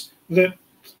 was that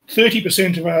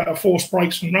 30% of a force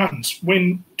breaks and runs.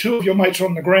 When two of your mates are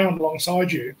on the ground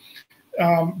alongside you,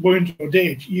 wounded or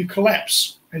dead, you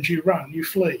collapse and you run, you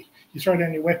flee, you throw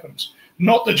down your weapons.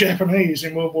 Not the Japanese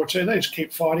in World War II, they just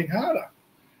keep fighting harder.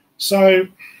 So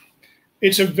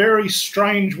it's a very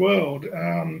strange world.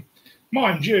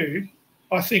 Mind you,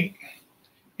 I think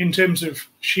in terms of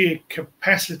sheer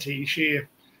capacity, sheer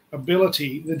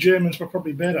ability, the Germans were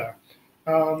probably better.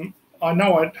 I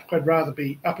know I'd rather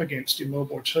be up against in World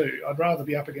War II. I'd rather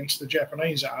be up against the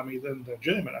Japanese army than the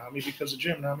German army, because the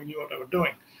German army knew what they were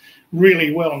doing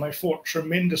really well, and they fought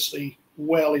tremendously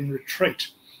well in retreat.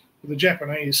 The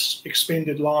Japanese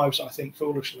expended lives, I think,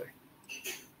 foolishly.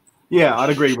 Yeah, I'd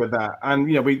agree with that. And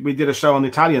we did a show on the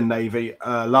Italian Navy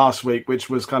last week, which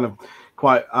was kind of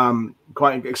quite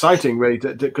exciting, really,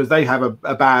 because they have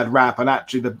a bad rap. And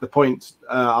actually, the point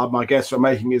my guests were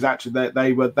making is actually that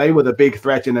they were the big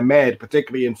threat in the Med,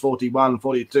 particularly in 41,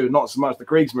 42. Not so much the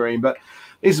Kriegsmarine, but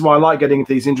this is why I like getting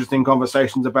into these interesting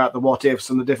conversations about the what ifs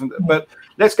and the different. But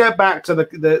let's get back to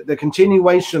the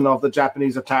continuation of the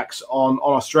Japanese attacks on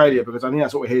Australia, because I think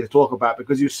that's what we're here to talk about.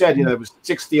 Because you said there was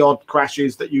 60 odd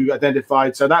crashes that you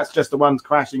identified, so that's just the ones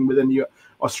crashing within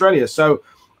Australia. So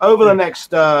over the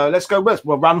next, let's go west.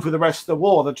 We'll run through the rest of the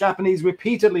war. The Japanese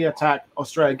repeatedly attacked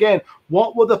Australia. Again,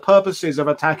 what were the purposes of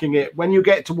attacking it when you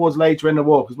get towards later in the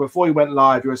war? Because before you went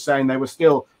live, you were saying they were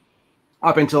still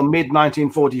up until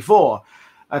mid-1944.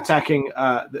 Attacking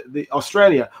the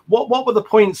Australia. What were the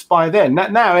points by then?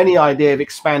 Now any idea of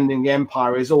expanding the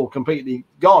empire is all completely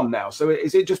gone now. So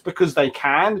is it just because they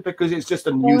can? Because it's just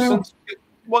a nuisance?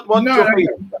 No,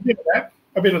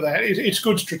 a bit of that. It's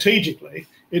good strategically.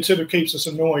 It sort of keeps us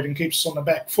annoyed and keeps us on the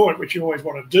back foot, which you always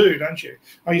want to do, don't you?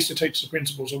 I used to teach the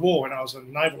principles of war when I was a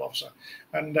naval officer,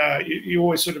 and you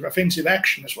always sort of offensive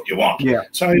action is what you want. Yeah.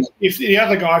 So if the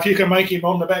other guy, if you can make him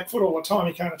on the back foot all the time,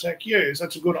 he can't attack you. So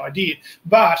that's a good idea.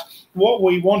 But what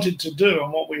we wanted to do,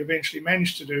 and what we eventually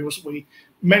managed to do, was we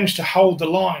managed to hold the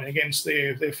line against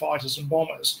their fighters and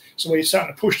bombers. So we're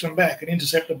starting to push them back and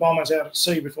intercept the bombers out at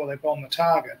sea before they bomb the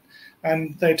target.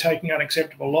 And they're taking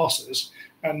unacceptable losses.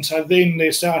 And so then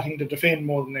they're starting to defend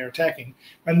more than they're attacking.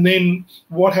 And then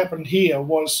what happened here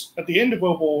was, at the end of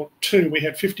World War II, we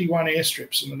had 51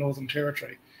 airstrips in the Northern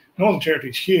Territory. The Northern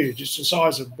Territory is huge. It's the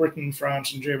size of Britain,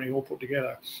 France, and Germany all put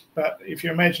together. But if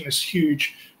you imagine this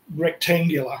huge,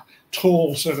 rectangular,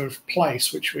 tall sort of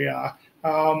place, which we are,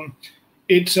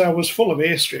 it was full of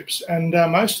airstrips, and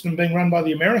most of them being run by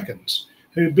the Americans,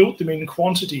 who built them in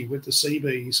quantity with the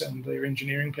Seabees and their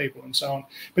engineering people and so on.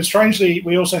 But strangely,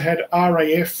 we also had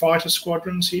RAF fighter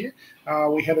squadrons here.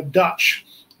 We had a Dutch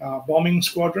bombing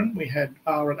squadron. We had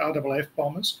RAF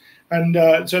bombers.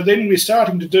 And so then we're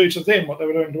starting to do to them what they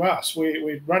were doing to us.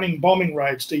 We're running bombing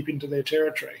raids deep into their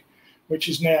territory, which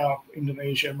is now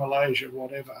Indonesia, Malaysia,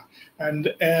 whatever.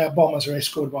 And our bombers are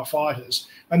escorted by fighters.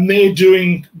 And they're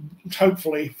doing,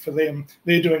 hopefully for them,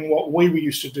 they're doing what we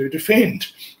used to do, defend.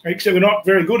 Except we're not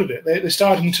very good at it. They're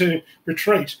starting to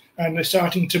retreat, and they're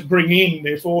starting to bring in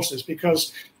their forces,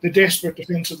 because the desperate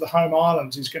defence of the home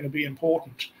islands is going to be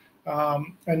important.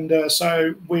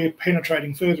 So we're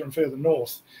penetrating further and further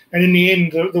north. And in the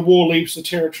end, the war leaves the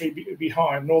territory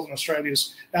behind. Northern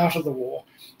Australia's out of the war.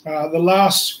 The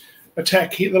last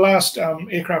attack here, the last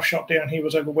aircraft shot down here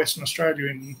was over Western Australia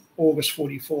in August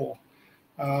 44.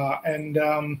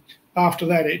 After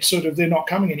that, it's sort of, they're not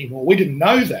coming anymore. We didn't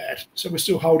know that, so we're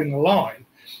still holding the line.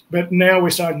 But now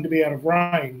we're starting to be out of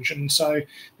range. And so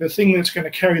the thing that's going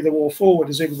to carry the war forward,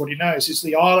 as everybody knows, is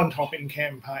the island hopping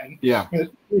campaign. Yeah.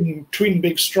 Twin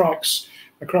big strikes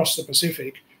across the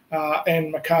Pacific.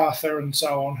 And MacArthur and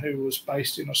so on, who was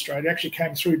based in Australia, actually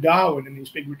came through Darwin in his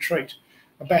big retreat.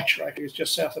 A bachelor, he was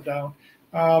just south of Darwin.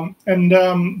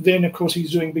 Then, of course,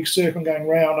 he's doing big circle going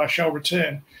round, I shall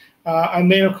return.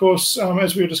 And then, of course,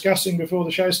 as we were discussing before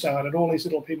the show started, all these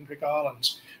little pinprick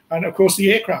islands. And, of course,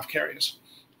 the aircraft carriers.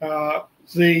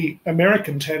 The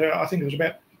Americans had, I think it was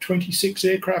about 26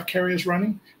 aircraft carriers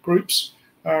running, groups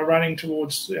running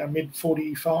towards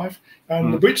mid-45.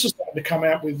 And the Brits are starting to come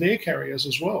out with their carriers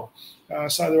as well.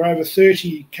 So there are over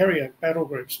 30 carrier battle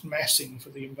groups massing for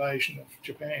the invasion of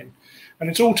Japan. And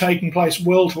it's all taking place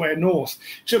well to our north.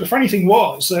 So the funny thing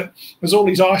was that there's all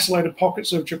these isolated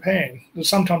pockets of Japan that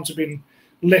sometimes have been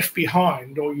left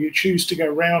behind, or you choose to go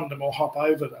round them or hop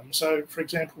over them. So, for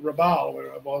example, Rabaul,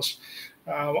 where I was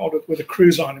with a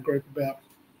cruise liner group about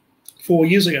 4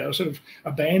 years ago, sort of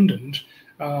abandoned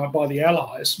by the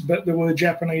Allies, but there were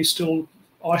Japanese still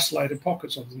isolated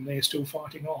pockets of them there still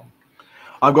fighting on.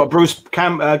 I've got Bruce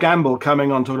Gamble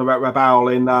coming on talking about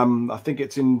Rabaul in, I think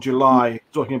it's in July,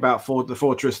 talking about the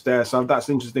fortress there. So that's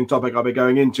an interesting topic I'll be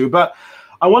going into. But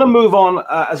I want to move on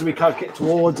as we kind of get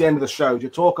towards the end of the show to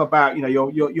talk about, you know,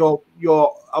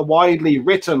 you're a widely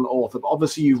written author, but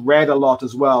obviously you've read a lot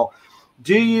as well.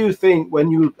 Do you think when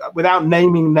you, without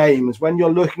naming names, when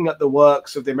you're looking at the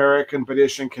works of the American,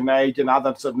 British and Canadian,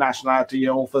 other sort of nationality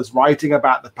authors writing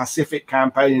about the Pacific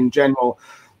campaign in general,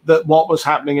 that what was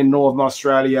happening in Northern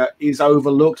Australia is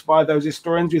overlooked by those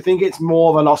historians? Do you think it's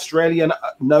more of an Australian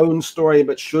known story,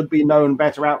 but should be known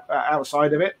better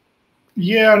outside of it?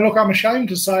 Yeah, look, I'm ashamed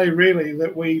to say really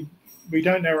that we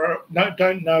don't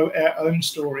know our own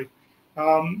story.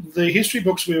 The history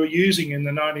books we were using in the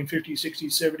 1950s,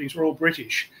 60s, 70s were all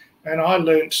British, and I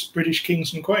learnt British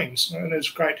kings and queens, and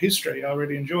it's great history. I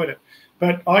really enjoyed it.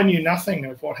 But I knew nothing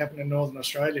of what happened in Northern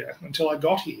Australia until I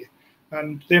got here.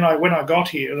 And then when I got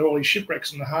here, there were all these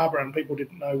shipwrecks in the harbour and people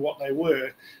didn't know what they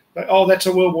were. But, oh, that's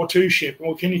a World War II ship.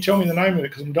 Well, can you tell me the name of it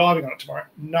because I'm diving on it tomorrow?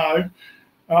 No.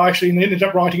 I actually ended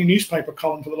up writing a newspaper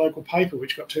column for the local paper,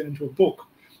 which got turned into a book.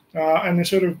 And they're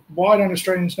sort of, why don't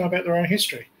Australians know about their own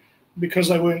history? Because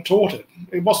they weren't taught it.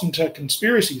 It wasn't a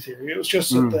conspiracy theory. It was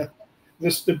just that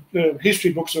the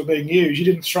history books that were being used, you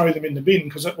didn't throw them in the bin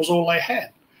because that was all they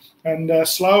had. And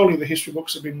slowly the history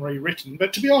books have been rewritten.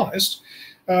 But to be honest,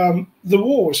 the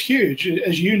war was huge,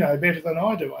 as you know better than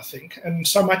I do, I think. And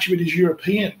so much of it is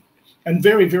European and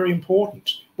very, very important.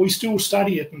 We still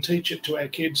study it and teach it to our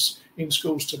kids in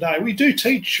schools today. We do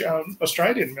teach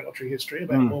Australian military history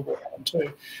about World War I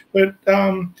too. But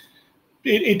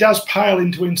it does pale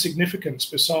into insignificance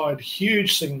beside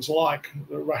huge things like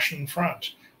the Russian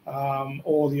front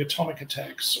or the atomic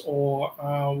attacks or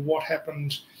what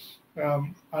happened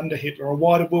under Hitler, or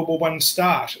why did World War I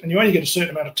start? And you only get a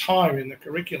certain amount of time in the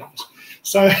curriculums.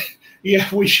 So,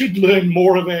 yeah, we should learn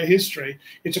more of our history.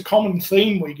 It's a common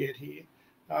theme we get here.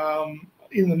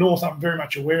 In the north, I'm very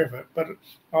much aware of it. But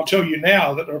I'll tell you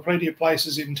now that there are plenty of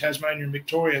places in Tasmania and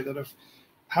Victoria that have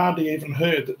hardly even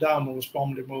heard that Darwin was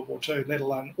bombed in World War II, let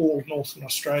alone all Northern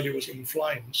Australia was in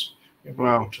flames in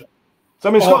World War II. So,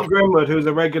 I mean, Scott Grimwood, who's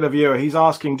a regular viewer, he's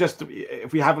asking, just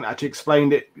if we haven't actually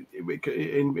explained it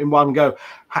in one go,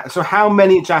 so how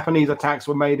many Japanese attacks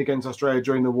were made against Australia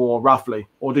during the war, roughly?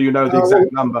 Or do you know the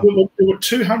exact number? There were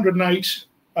 208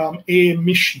 air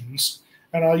missions,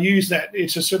 and I use that.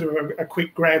 It's a sort of a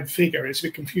quick grab figure. It's a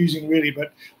bit confusing, really,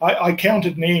 but I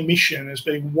counted an air mission as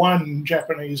being one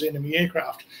Japanese enemy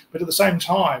aircraft. But at the same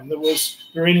time, there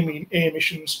were enemy air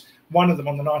missions. One of them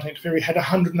on the 19th February had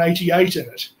 188 in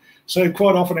it. So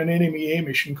quite often an enemy air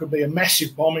mission could be a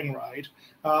massive bombing raid.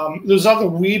 There's other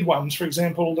weird ones. For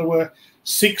example, there were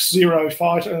 6 Zero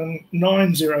fighter and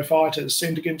 9 Zero fighters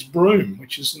sent against Broome,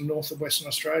 which is in the north of Western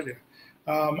Australia.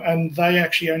 And they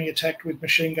actually only attacked with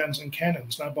machine guns and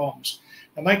cannons, no bombs.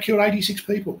 And they killed 86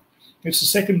 people. It's the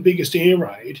second biggest air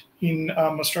raid in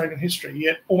Australian history,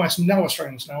 yet almost no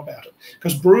Australians know about it.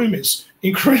 Because Broome is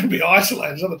incredibly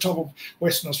isolated. It's at the top of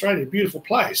Western Australia, beautiful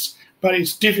place, but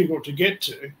it's difficult to get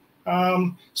to.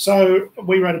 So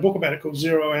we wrote a book about it called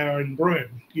 0 Hour in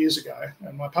Broome years ago,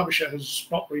 and my publisher has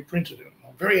not reprinted it.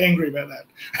 I'm very angry about that.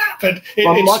 But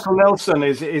Michael Nelson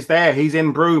is there. He's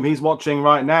in Broome. He's watching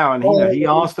right now, and he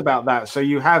asked about that. So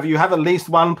you have at least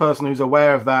one person who's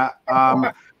aware of that.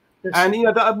 And you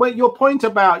know, your point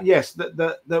about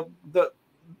the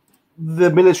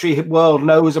military world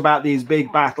knows about these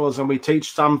big battles, and we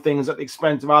teach some things at the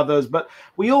expense of others. But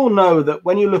we all know that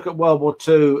when you look at World War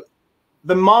II,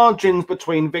 the margins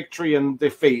between victory and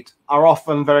defeat are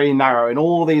often very narrow in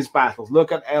all these battles.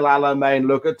 Look at El Alamein,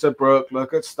 look at Tobruk,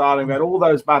 look at Stalingrad, all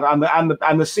those battles,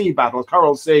 and the sea battles,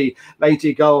 Coral Sea,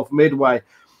 Leyte Gulf, Midway.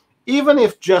 Even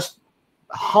if just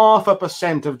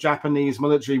 0.5% of Japanese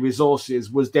military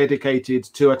resources was dedicated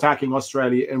to attacking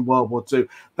Australia in World War II,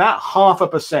 that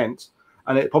 0.5%,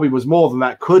 and it probably was more than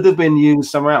that, could have been used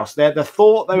somewhere else. The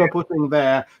thought they were putting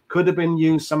there could have been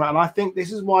used somewhere. And I think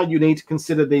this is why you need to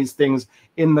consider these things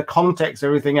in the context of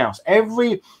everything else.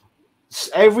 Every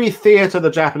theater the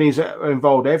Japanese are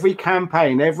involved, every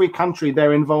campaign, every country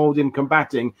they're involved in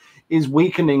combating is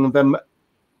weakening them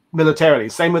militarily.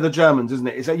 Same with the Germans, isn't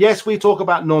it? It's yes, we talk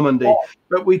about Normandy,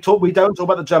 but we don't talk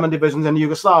about the German divisions in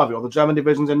Yugoslavia or the German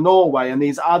divisions in Norway and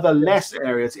these other less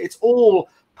areas. It's all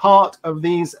part of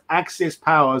these Axis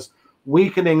powers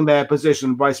weakening their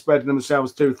position by spreading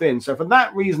themselves too thin. So for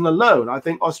that reason alone, I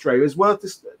think Australia is worth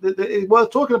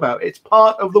talking about. It's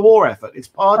part of the war effort. It's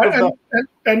part of the...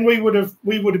 And we would have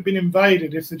been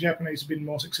invaded if the Japanese had been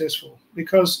more successful,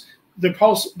 because the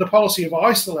policy of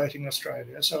isolating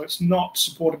Australia, so it's not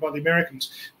supported by the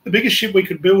Americans. The biggest ship we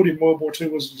could build in World War II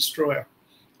was a destroyer.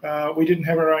 We didn't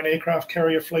have our own aircraft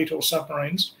carrier fleet or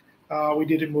submarines. We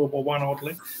did in World War I,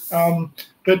 oddly.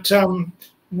 But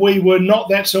we were not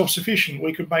that self-sufficient.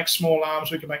 We could make small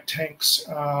arms, we could make tanks,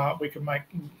 we could make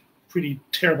pretty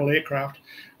terrible aircraft.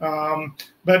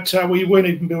 But we weren't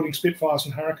even building Spitfires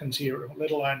and Hurricanes here,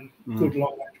 let alone good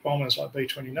long-range bombers like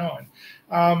B-29.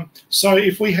 So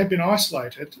if we had been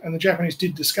isolated, and the Japanese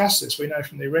did discuss this, we know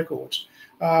from their records,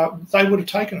 they would have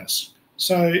taken us.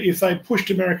 So if they pushed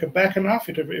America back enough,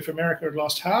 if America had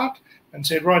lost heart and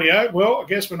said, rightio, well, I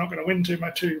guess we're not going to win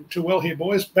too well here,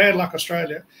 boys. Bad luck,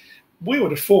 Australia. We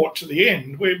would have fought to the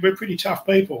end. We're pretty tough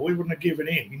people. We wouldn't have given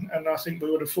in, and I think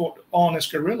we would have fought on as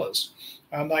guerrillas.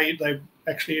 They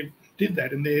actually did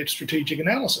that in their strategic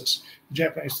analysis. The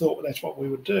Japanese thought that's what we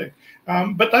would do.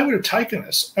 But they would have taken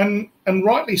us, and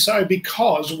rightly so,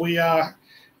 because we are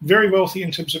very wealthy in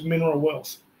terms of mineral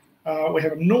wealth. We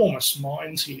have enormous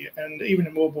mines here, and even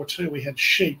in World War II, we had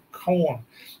sheep, corn,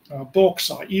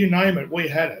 bauxite, you name it, we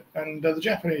had it. And the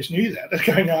Japanese knew that.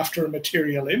 They're going after a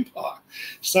material empire.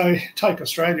 So take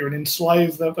Australia and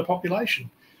enslave the population.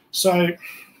 So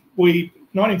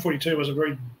 1942 was a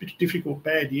very difficult,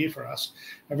 bad year for us,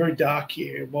 a very dark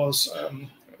year. It was, a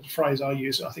phrase I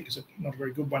use, I think is not a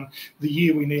very good one, the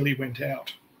year we nearly went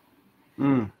out.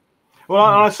 Well,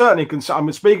 I certainly can.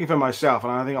 I'm speaking for myself,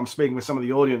 and I think I'm speaking with some of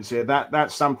the audience here.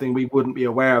 That's something we wouldn't be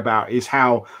aware about, is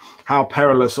how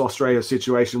perilous Australia's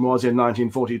situation was in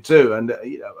 1942. And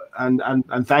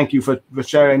and thank you for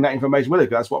sharing that information with us.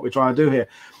 That's what we're trying to do here.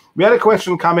 We had a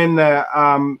question come in there.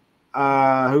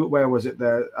 Where was it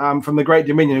there? From the Great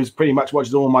Dominion, who's pretty much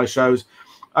watches all my shows.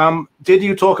 Did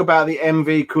you talk about the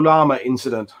MV Kulama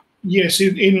incident? Yes,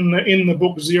 in the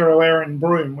book Zero Hour in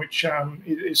Broome, which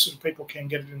is people can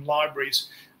get it in libraries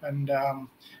and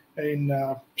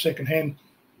in second-hand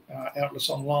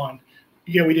outlets online.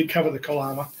 Yeah, we did cover the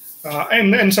Kulama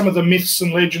and some of the myths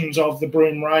and legends of the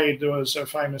Broome raid. There was a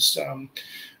famous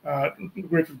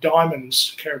group of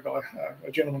diamonds carried by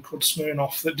a gentleman called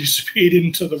Smirnoff that disappeared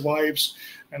into the waves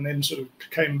and then sort of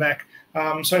came back.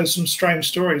 So there's some strange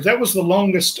stories. That was the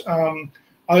longest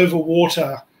over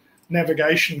water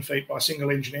navigation feat by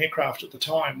single-engine aircraft at the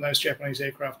time. Those Japanese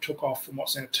aircraft took off from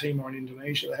what's now Timor in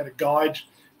Indonesia. They had a guide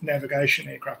navigation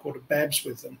aircraft called a Babs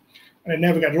with them, and they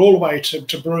navigated all the way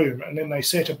to Broome, and then they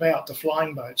set about the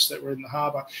flying boats that were in the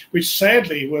harbour, which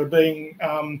sadly were being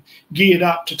geared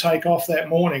up to take off that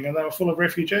morning, and they were full of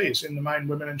refugees, in the main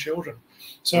women and children.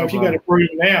 So if you go to Broome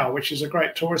now, which is a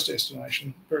great tourist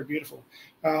destination, very beautiful,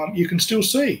 you can still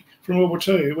see from World War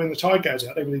II, when the tide goes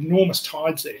out, there were enormous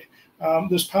tides there.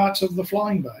 There's parts of the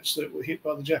flying boats that were hit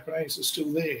by the Japanese are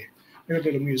still there in a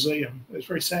little museum. It's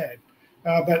very sad.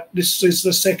 But this is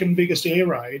the second biggest air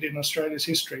raid in Australia's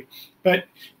history. But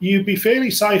you'd be fairly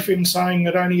safe in saying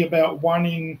that only about 1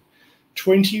 in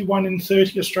 20, 1 in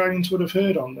 30 Australians would have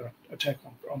heard on the attack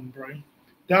on Broome.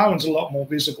 Darwin's a lot more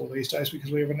visible these days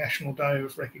because we have a national day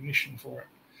of recognition for it.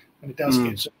 And it does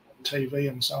get on TV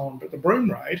and so on. But the Broome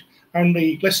raid,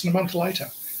 only less than a month later,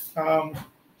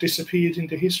 disappeared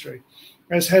into history,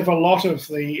 as have a lot of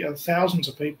the thousands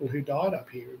of people who died up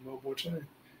here in World War II.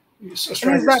 Is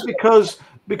that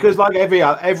because like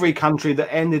every country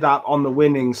that ended up on the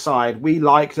winning side, we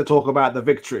like to talk about the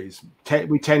victories.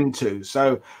 We tend to.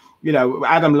 So,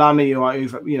 Adam Lunny, who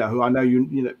I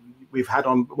know we've had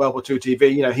on World War II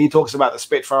TV. He talks about the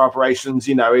Spitfire operations,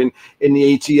 in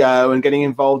the ETO and getting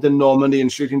involved in Normandy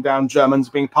and shooting down Germans,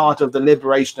 being part of the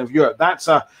liberation of Europe. That's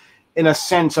in a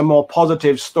sense, a more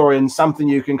positive story and something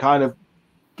you can kind of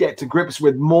get to grips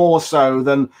with more so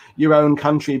than your own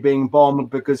country being bombed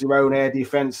because your own air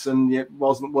defense and it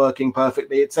wasn't working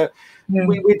perfectly.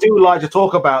 We do like to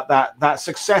talk about that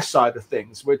success side of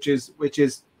things, which is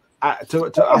I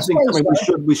think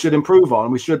something we should improve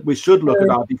on. We should look at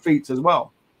our defeats as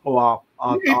well, or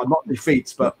our not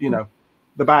defeats, but the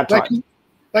bad times.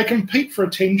 They compete for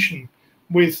attention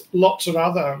with lots of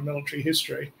other military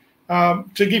history. To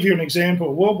give you an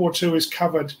example, World War II is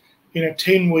covered in a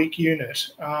 10-week unit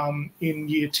in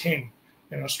year 10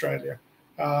 in Australia.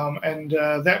 And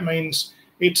that means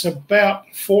it's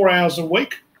about 4 hours a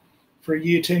week for a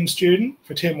year 10 student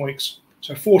for 10 weeks.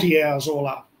 So 40 hours all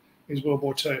up is World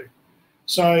War II.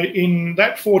 So in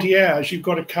that 40 hours, you've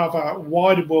got to cover,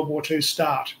 why did World War II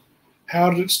start? How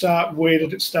did it start? Where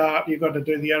did it start? You've got to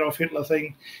do the Adolf Hitler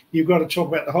thing. You've got to talk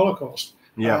about the Holocaust.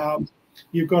 Yeah.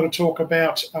 You've got to talk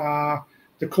about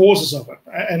the causes of it.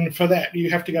 And for that, you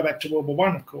have to go back to World War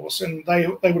I, of course. And they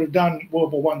would have done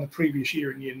World War I the previous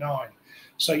year in year 9.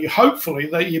 So you hopefully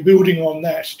that you're building on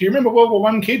that. Do you remember World War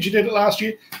I, kids? You did it last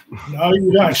year? No,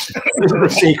 you don't. The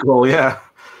sequel, yeah.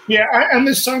 Yeah, and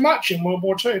there's so much in World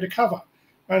War II to cover.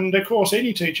 And of course,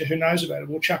 any teacher who knows about it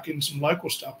will chuck in some local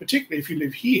stuff, particularly if you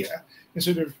live here,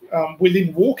 instead of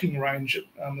within walking range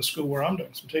at the school where I'm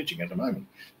doing some teaching at the moment.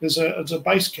 There's a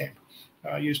base camp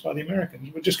used by the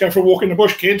Americans. We just go for a walk in the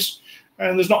bush, kids,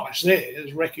 and there's not much there.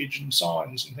 There's wreckage and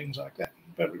signs and things like that.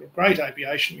 But a great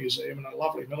aviation museum and a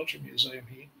lovely military museum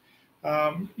here.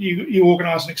 You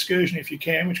organise an excursion if you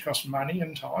can, which costs money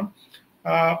and time.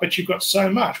 But you've got so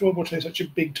much. World War II is such a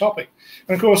big topic.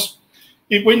 And of course,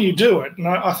 when you do it, and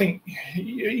I think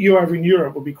you over in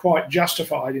Europe would be quite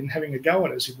justified in having a go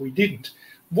at us if we didn't.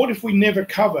 What if we never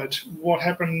covered what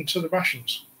happened to the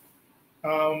Russians?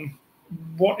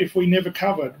 What if we never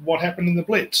covered what happened in the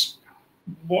Blitz?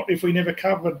 What if we never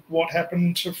covered what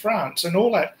happened to France and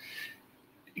all that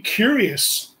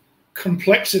curious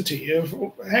complexity of,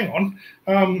 hang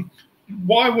on,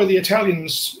 why were the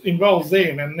Italians involved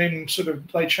then? And then sort of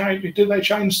did they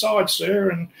change sides, sir?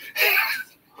 And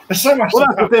there's so much. Well,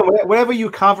 that's the thing. Whatever you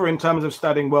cover in terms of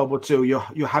studying World War II,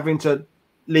 you're having to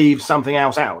leave something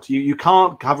else out. You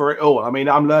can't cover it all. I mean,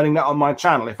 I'm learning that on my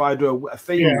channel. If I do a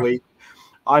theme week,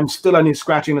 I'm still only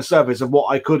scratching the surface of what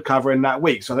I could cover in that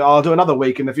week. So I'll do another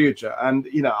week in the future. And,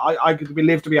 you know, I could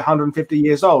live to be 150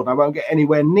 years old. I won't get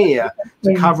anywhere near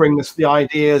to covering the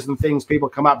ideas and things people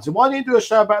come up and say, why don't you do a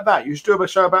show about that? You should do a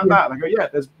show about that. And I go, yeah,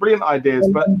 there's brilliant ideas.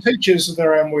 But teachers are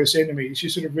their own worst enemies. You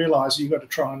sort of realise you've got to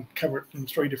try and cover it in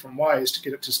 3 different ways to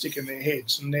get it to stick in their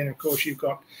heads. And then, of course, you've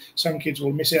got some kids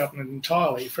will miss out on it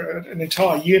entirely for an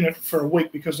entire unit for a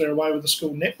week because they're away with the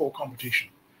school netball competition.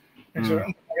 And so what am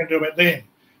I going to do about them?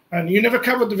 And you never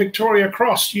covered the Victoria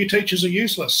Cross. You teachers are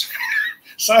useless.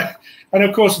 So, and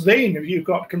of course, then if you've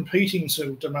got competing sort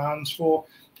of demands for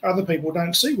other people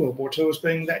don't see World War II as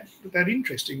being that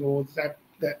interesting or that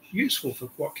useful for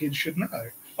what kids should know.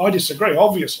 I disagree,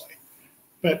 obviously,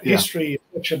 but history is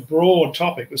such a broad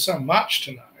topic. There's so much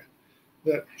to know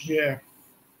that,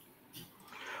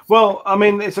 Well, I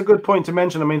mean, it's a good point to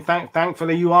mention. I mean,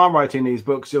 thankfully, you are writing these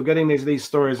books. You're getting these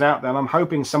stories out there, and I'm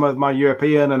hoping some of my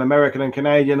European and American and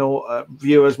Canadian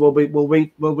viewers will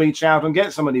reach out and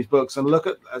get some of these books and look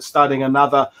at studying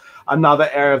another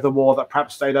area of the war that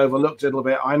perhaps stayed overlooked a little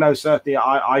bit. I know certainly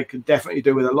I could definitely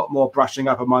do with a lot more brushing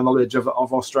up of my knowledge of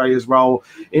Australia's role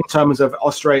in terms of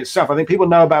Australia itself. I think people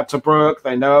know about Tobruk,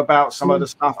 they know about some of the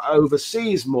stuff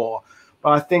overseas more.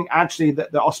 But I think actually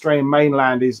that the Australian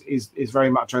mainland is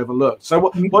very much overlooked. So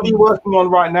what are you working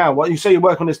on right now? Well, you say you're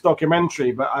working on this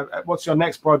documentary, but what's your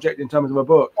next project in terms of a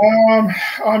book?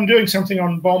 I'm doing something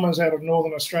on bombers out of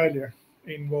Northern Australia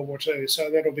in World War II. So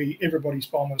that'll be everybody's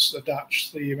bombers, the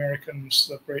Dutch, the Americans,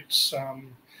 the Brits,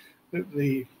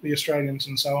 the Australians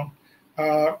and so on.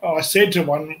 I said to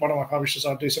one of my publishers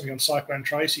I'd do something on Cyclone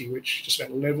Tracy, which just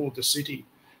about leveled the city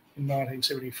in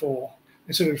 1974.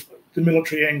 Instead of the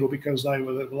military angle because they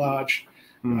were the large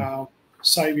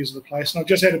saviours of the place. And I've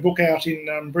just had a book out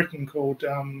in Britain called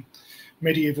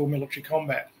Medieval Military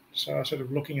Combat. So I sort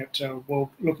of looking at the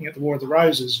War of the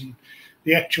Roses and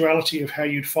the actuality of how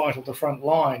you'd fight at the front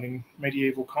line in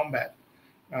medieval combat.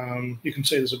 You can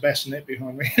see there's a bassinet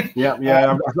behind me.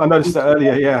 Yeah, I noticed that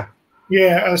earlier.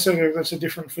 Yeah, that's a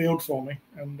different field for me,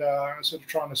 and I'm sort of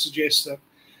trying to suggest that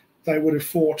they would have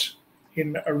fought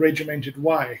in a regimented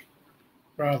way,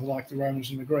 rather like the Romans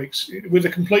and the Greeks, with a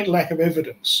complete lack of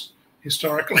evidence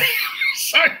historically.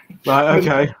 So, right,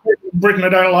 okay. Britain, they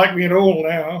don't like me at all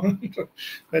now,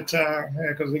 but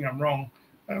because I think I'm wrong.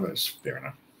 That's fair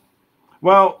enough.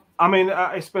 Well, I mean,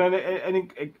 it's been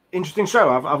an interesting show.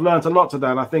 I've learned a lot today,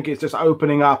 and I think it's just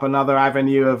opening up another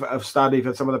avenue of study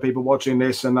for some of the people watching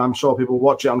this, and I'm sure people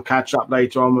watch it on catch up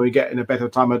later on when we get in a better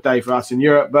time of day for us in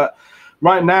Europe. But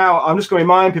right now, I'm just going to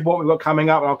remind people what we've got coming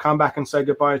up, and I'll come back and say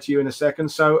goodbye to you in a second.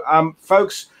 So,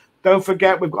 folks, don't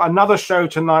forget, we've got another show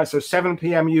tonight, so 7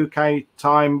 p.m. UK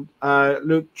time.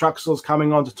 Luke Truxell's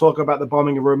coming on to talk about the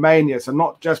bombing of Romania. So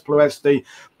not just Ploesti,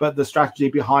 but the strategy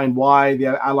behind why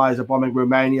the Allies are bombing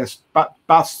Romania, but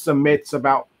busts and myths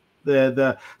about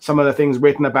some of the things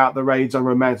written about the raids on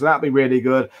Romania. So that'll be really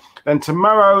good. Then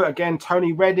tomorrow, again,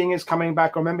 Tony Redding is coming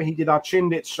back. Remember, he did our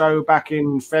Chindit show back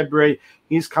in February.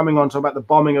 He's coming on to talk about the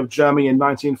bombing of Germany in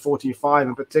 1945,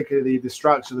 and particularly the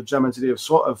destruction of the German city of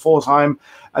Pforzheim.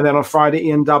 And then on Friday,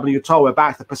 Ian W. Toll, we're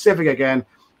back to the Pacific again,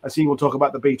 as he will talk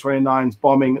about the B-29s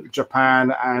bombing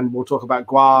Japan, and we'll talk about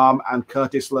Guam and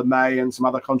Curtis LeMay and some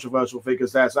other controversial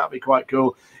figures there. So that'll be quite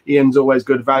cool. Ian's always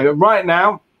good value. But right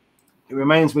now, it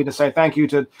remains me to say thank you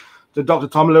to Dr.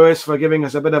 Tom Lewis for giving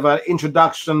us a bit of an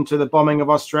introduction to the bombing of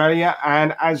Australia.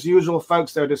 And as usual,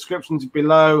 folks, there are descriptions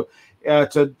below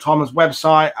to Tom's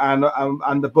website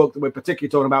and the book that we're particularly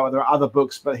talking about. There are other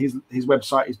books, but his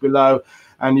website is below,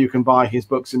 and you can buy his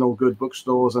books in all good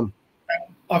bookstores. And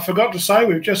I forgot to say,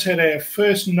 we've just had our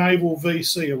first naval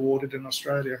VC awarded in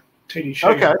Australia. Teddy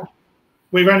Sheehan. Okay.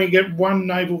 We've only got one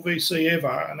naval VC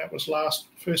ever, and that was last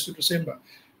 1st of December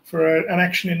for an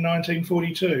action in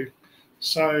 1942.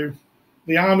 So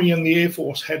the Army and the Air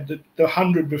Force had the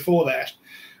 100 before that.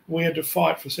 We had to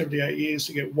fight for 78 years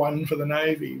to get one for the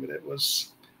Navy, but it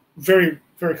was very,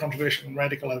 very controversial and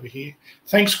radical over here.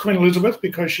 Thanks, Queen Elizabeth,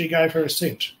 because she gave her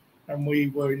assent, and we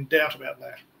were in doubt about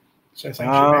that. So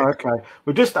thank you. Okay.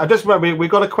 We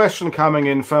got a question coming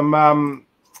in from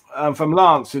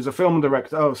Lance, who's a film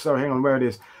director. Oh, sorry, hang on, where it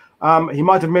is. He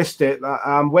might have missed it.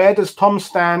 Where does Tom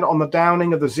stand on the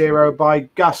downing of the Zero by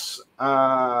Gus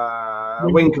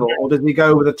Winkle, or does he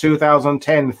go with the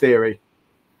 2010 theory?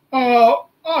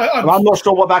 I'm not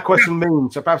sure what that question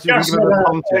means, so perhaps you can give it a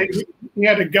context. He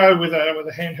had to go with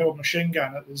a handheld machine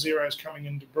gun at the Zeros coming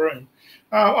into Broome.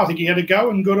 I think he had to go,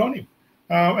 and good on him.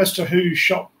 As to who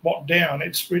shot what down,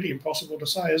 it's really impossible to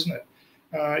say, isn't it?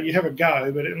 You have a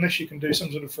go, but unless you can do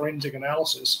some sort of forensic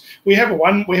analysis, we have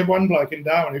one bloke in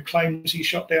Darwin who claims he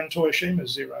shot down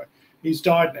Toyoshima's Zero. He's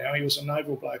died now. He was a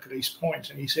naval bloke at East Point,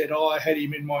 and he said, I had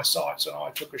him in my sights and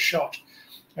I took a shot,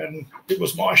 and it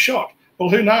was my shot. Well,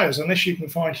 who knows? Unless you can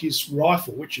find his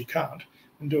rifle, which you can't,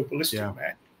 and do a ballistic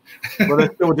match. Well,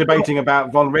 they're still debating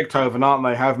about von Richthofen, aren't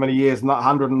they? How many years? Not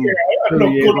 102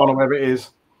 years on, or whatever it is.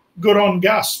 Good on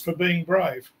Gus for being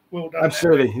brave. Well done.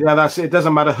 Absolutely. Yeah, that's it.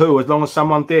 Doesn't matter who, as long as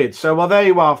someone did. So, well, there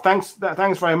you are. Thanks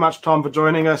very much, Tom, for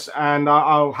joining us, and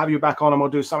I'll have you back on, and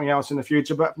we'll do something else in the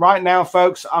future. But right now,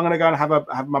 folks, I'm going to go and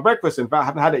have my breakfast. In fact, I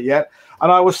haven't had it yet, and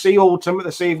I will see you all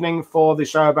this evening for the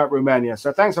show about Romania.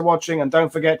 So, thanks for watching, and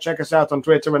don't forget, check us out on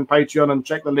Twitter and Patreon, and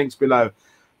check the links below.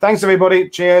 Thanks, everybody.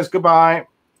 Cheers. Goodbye.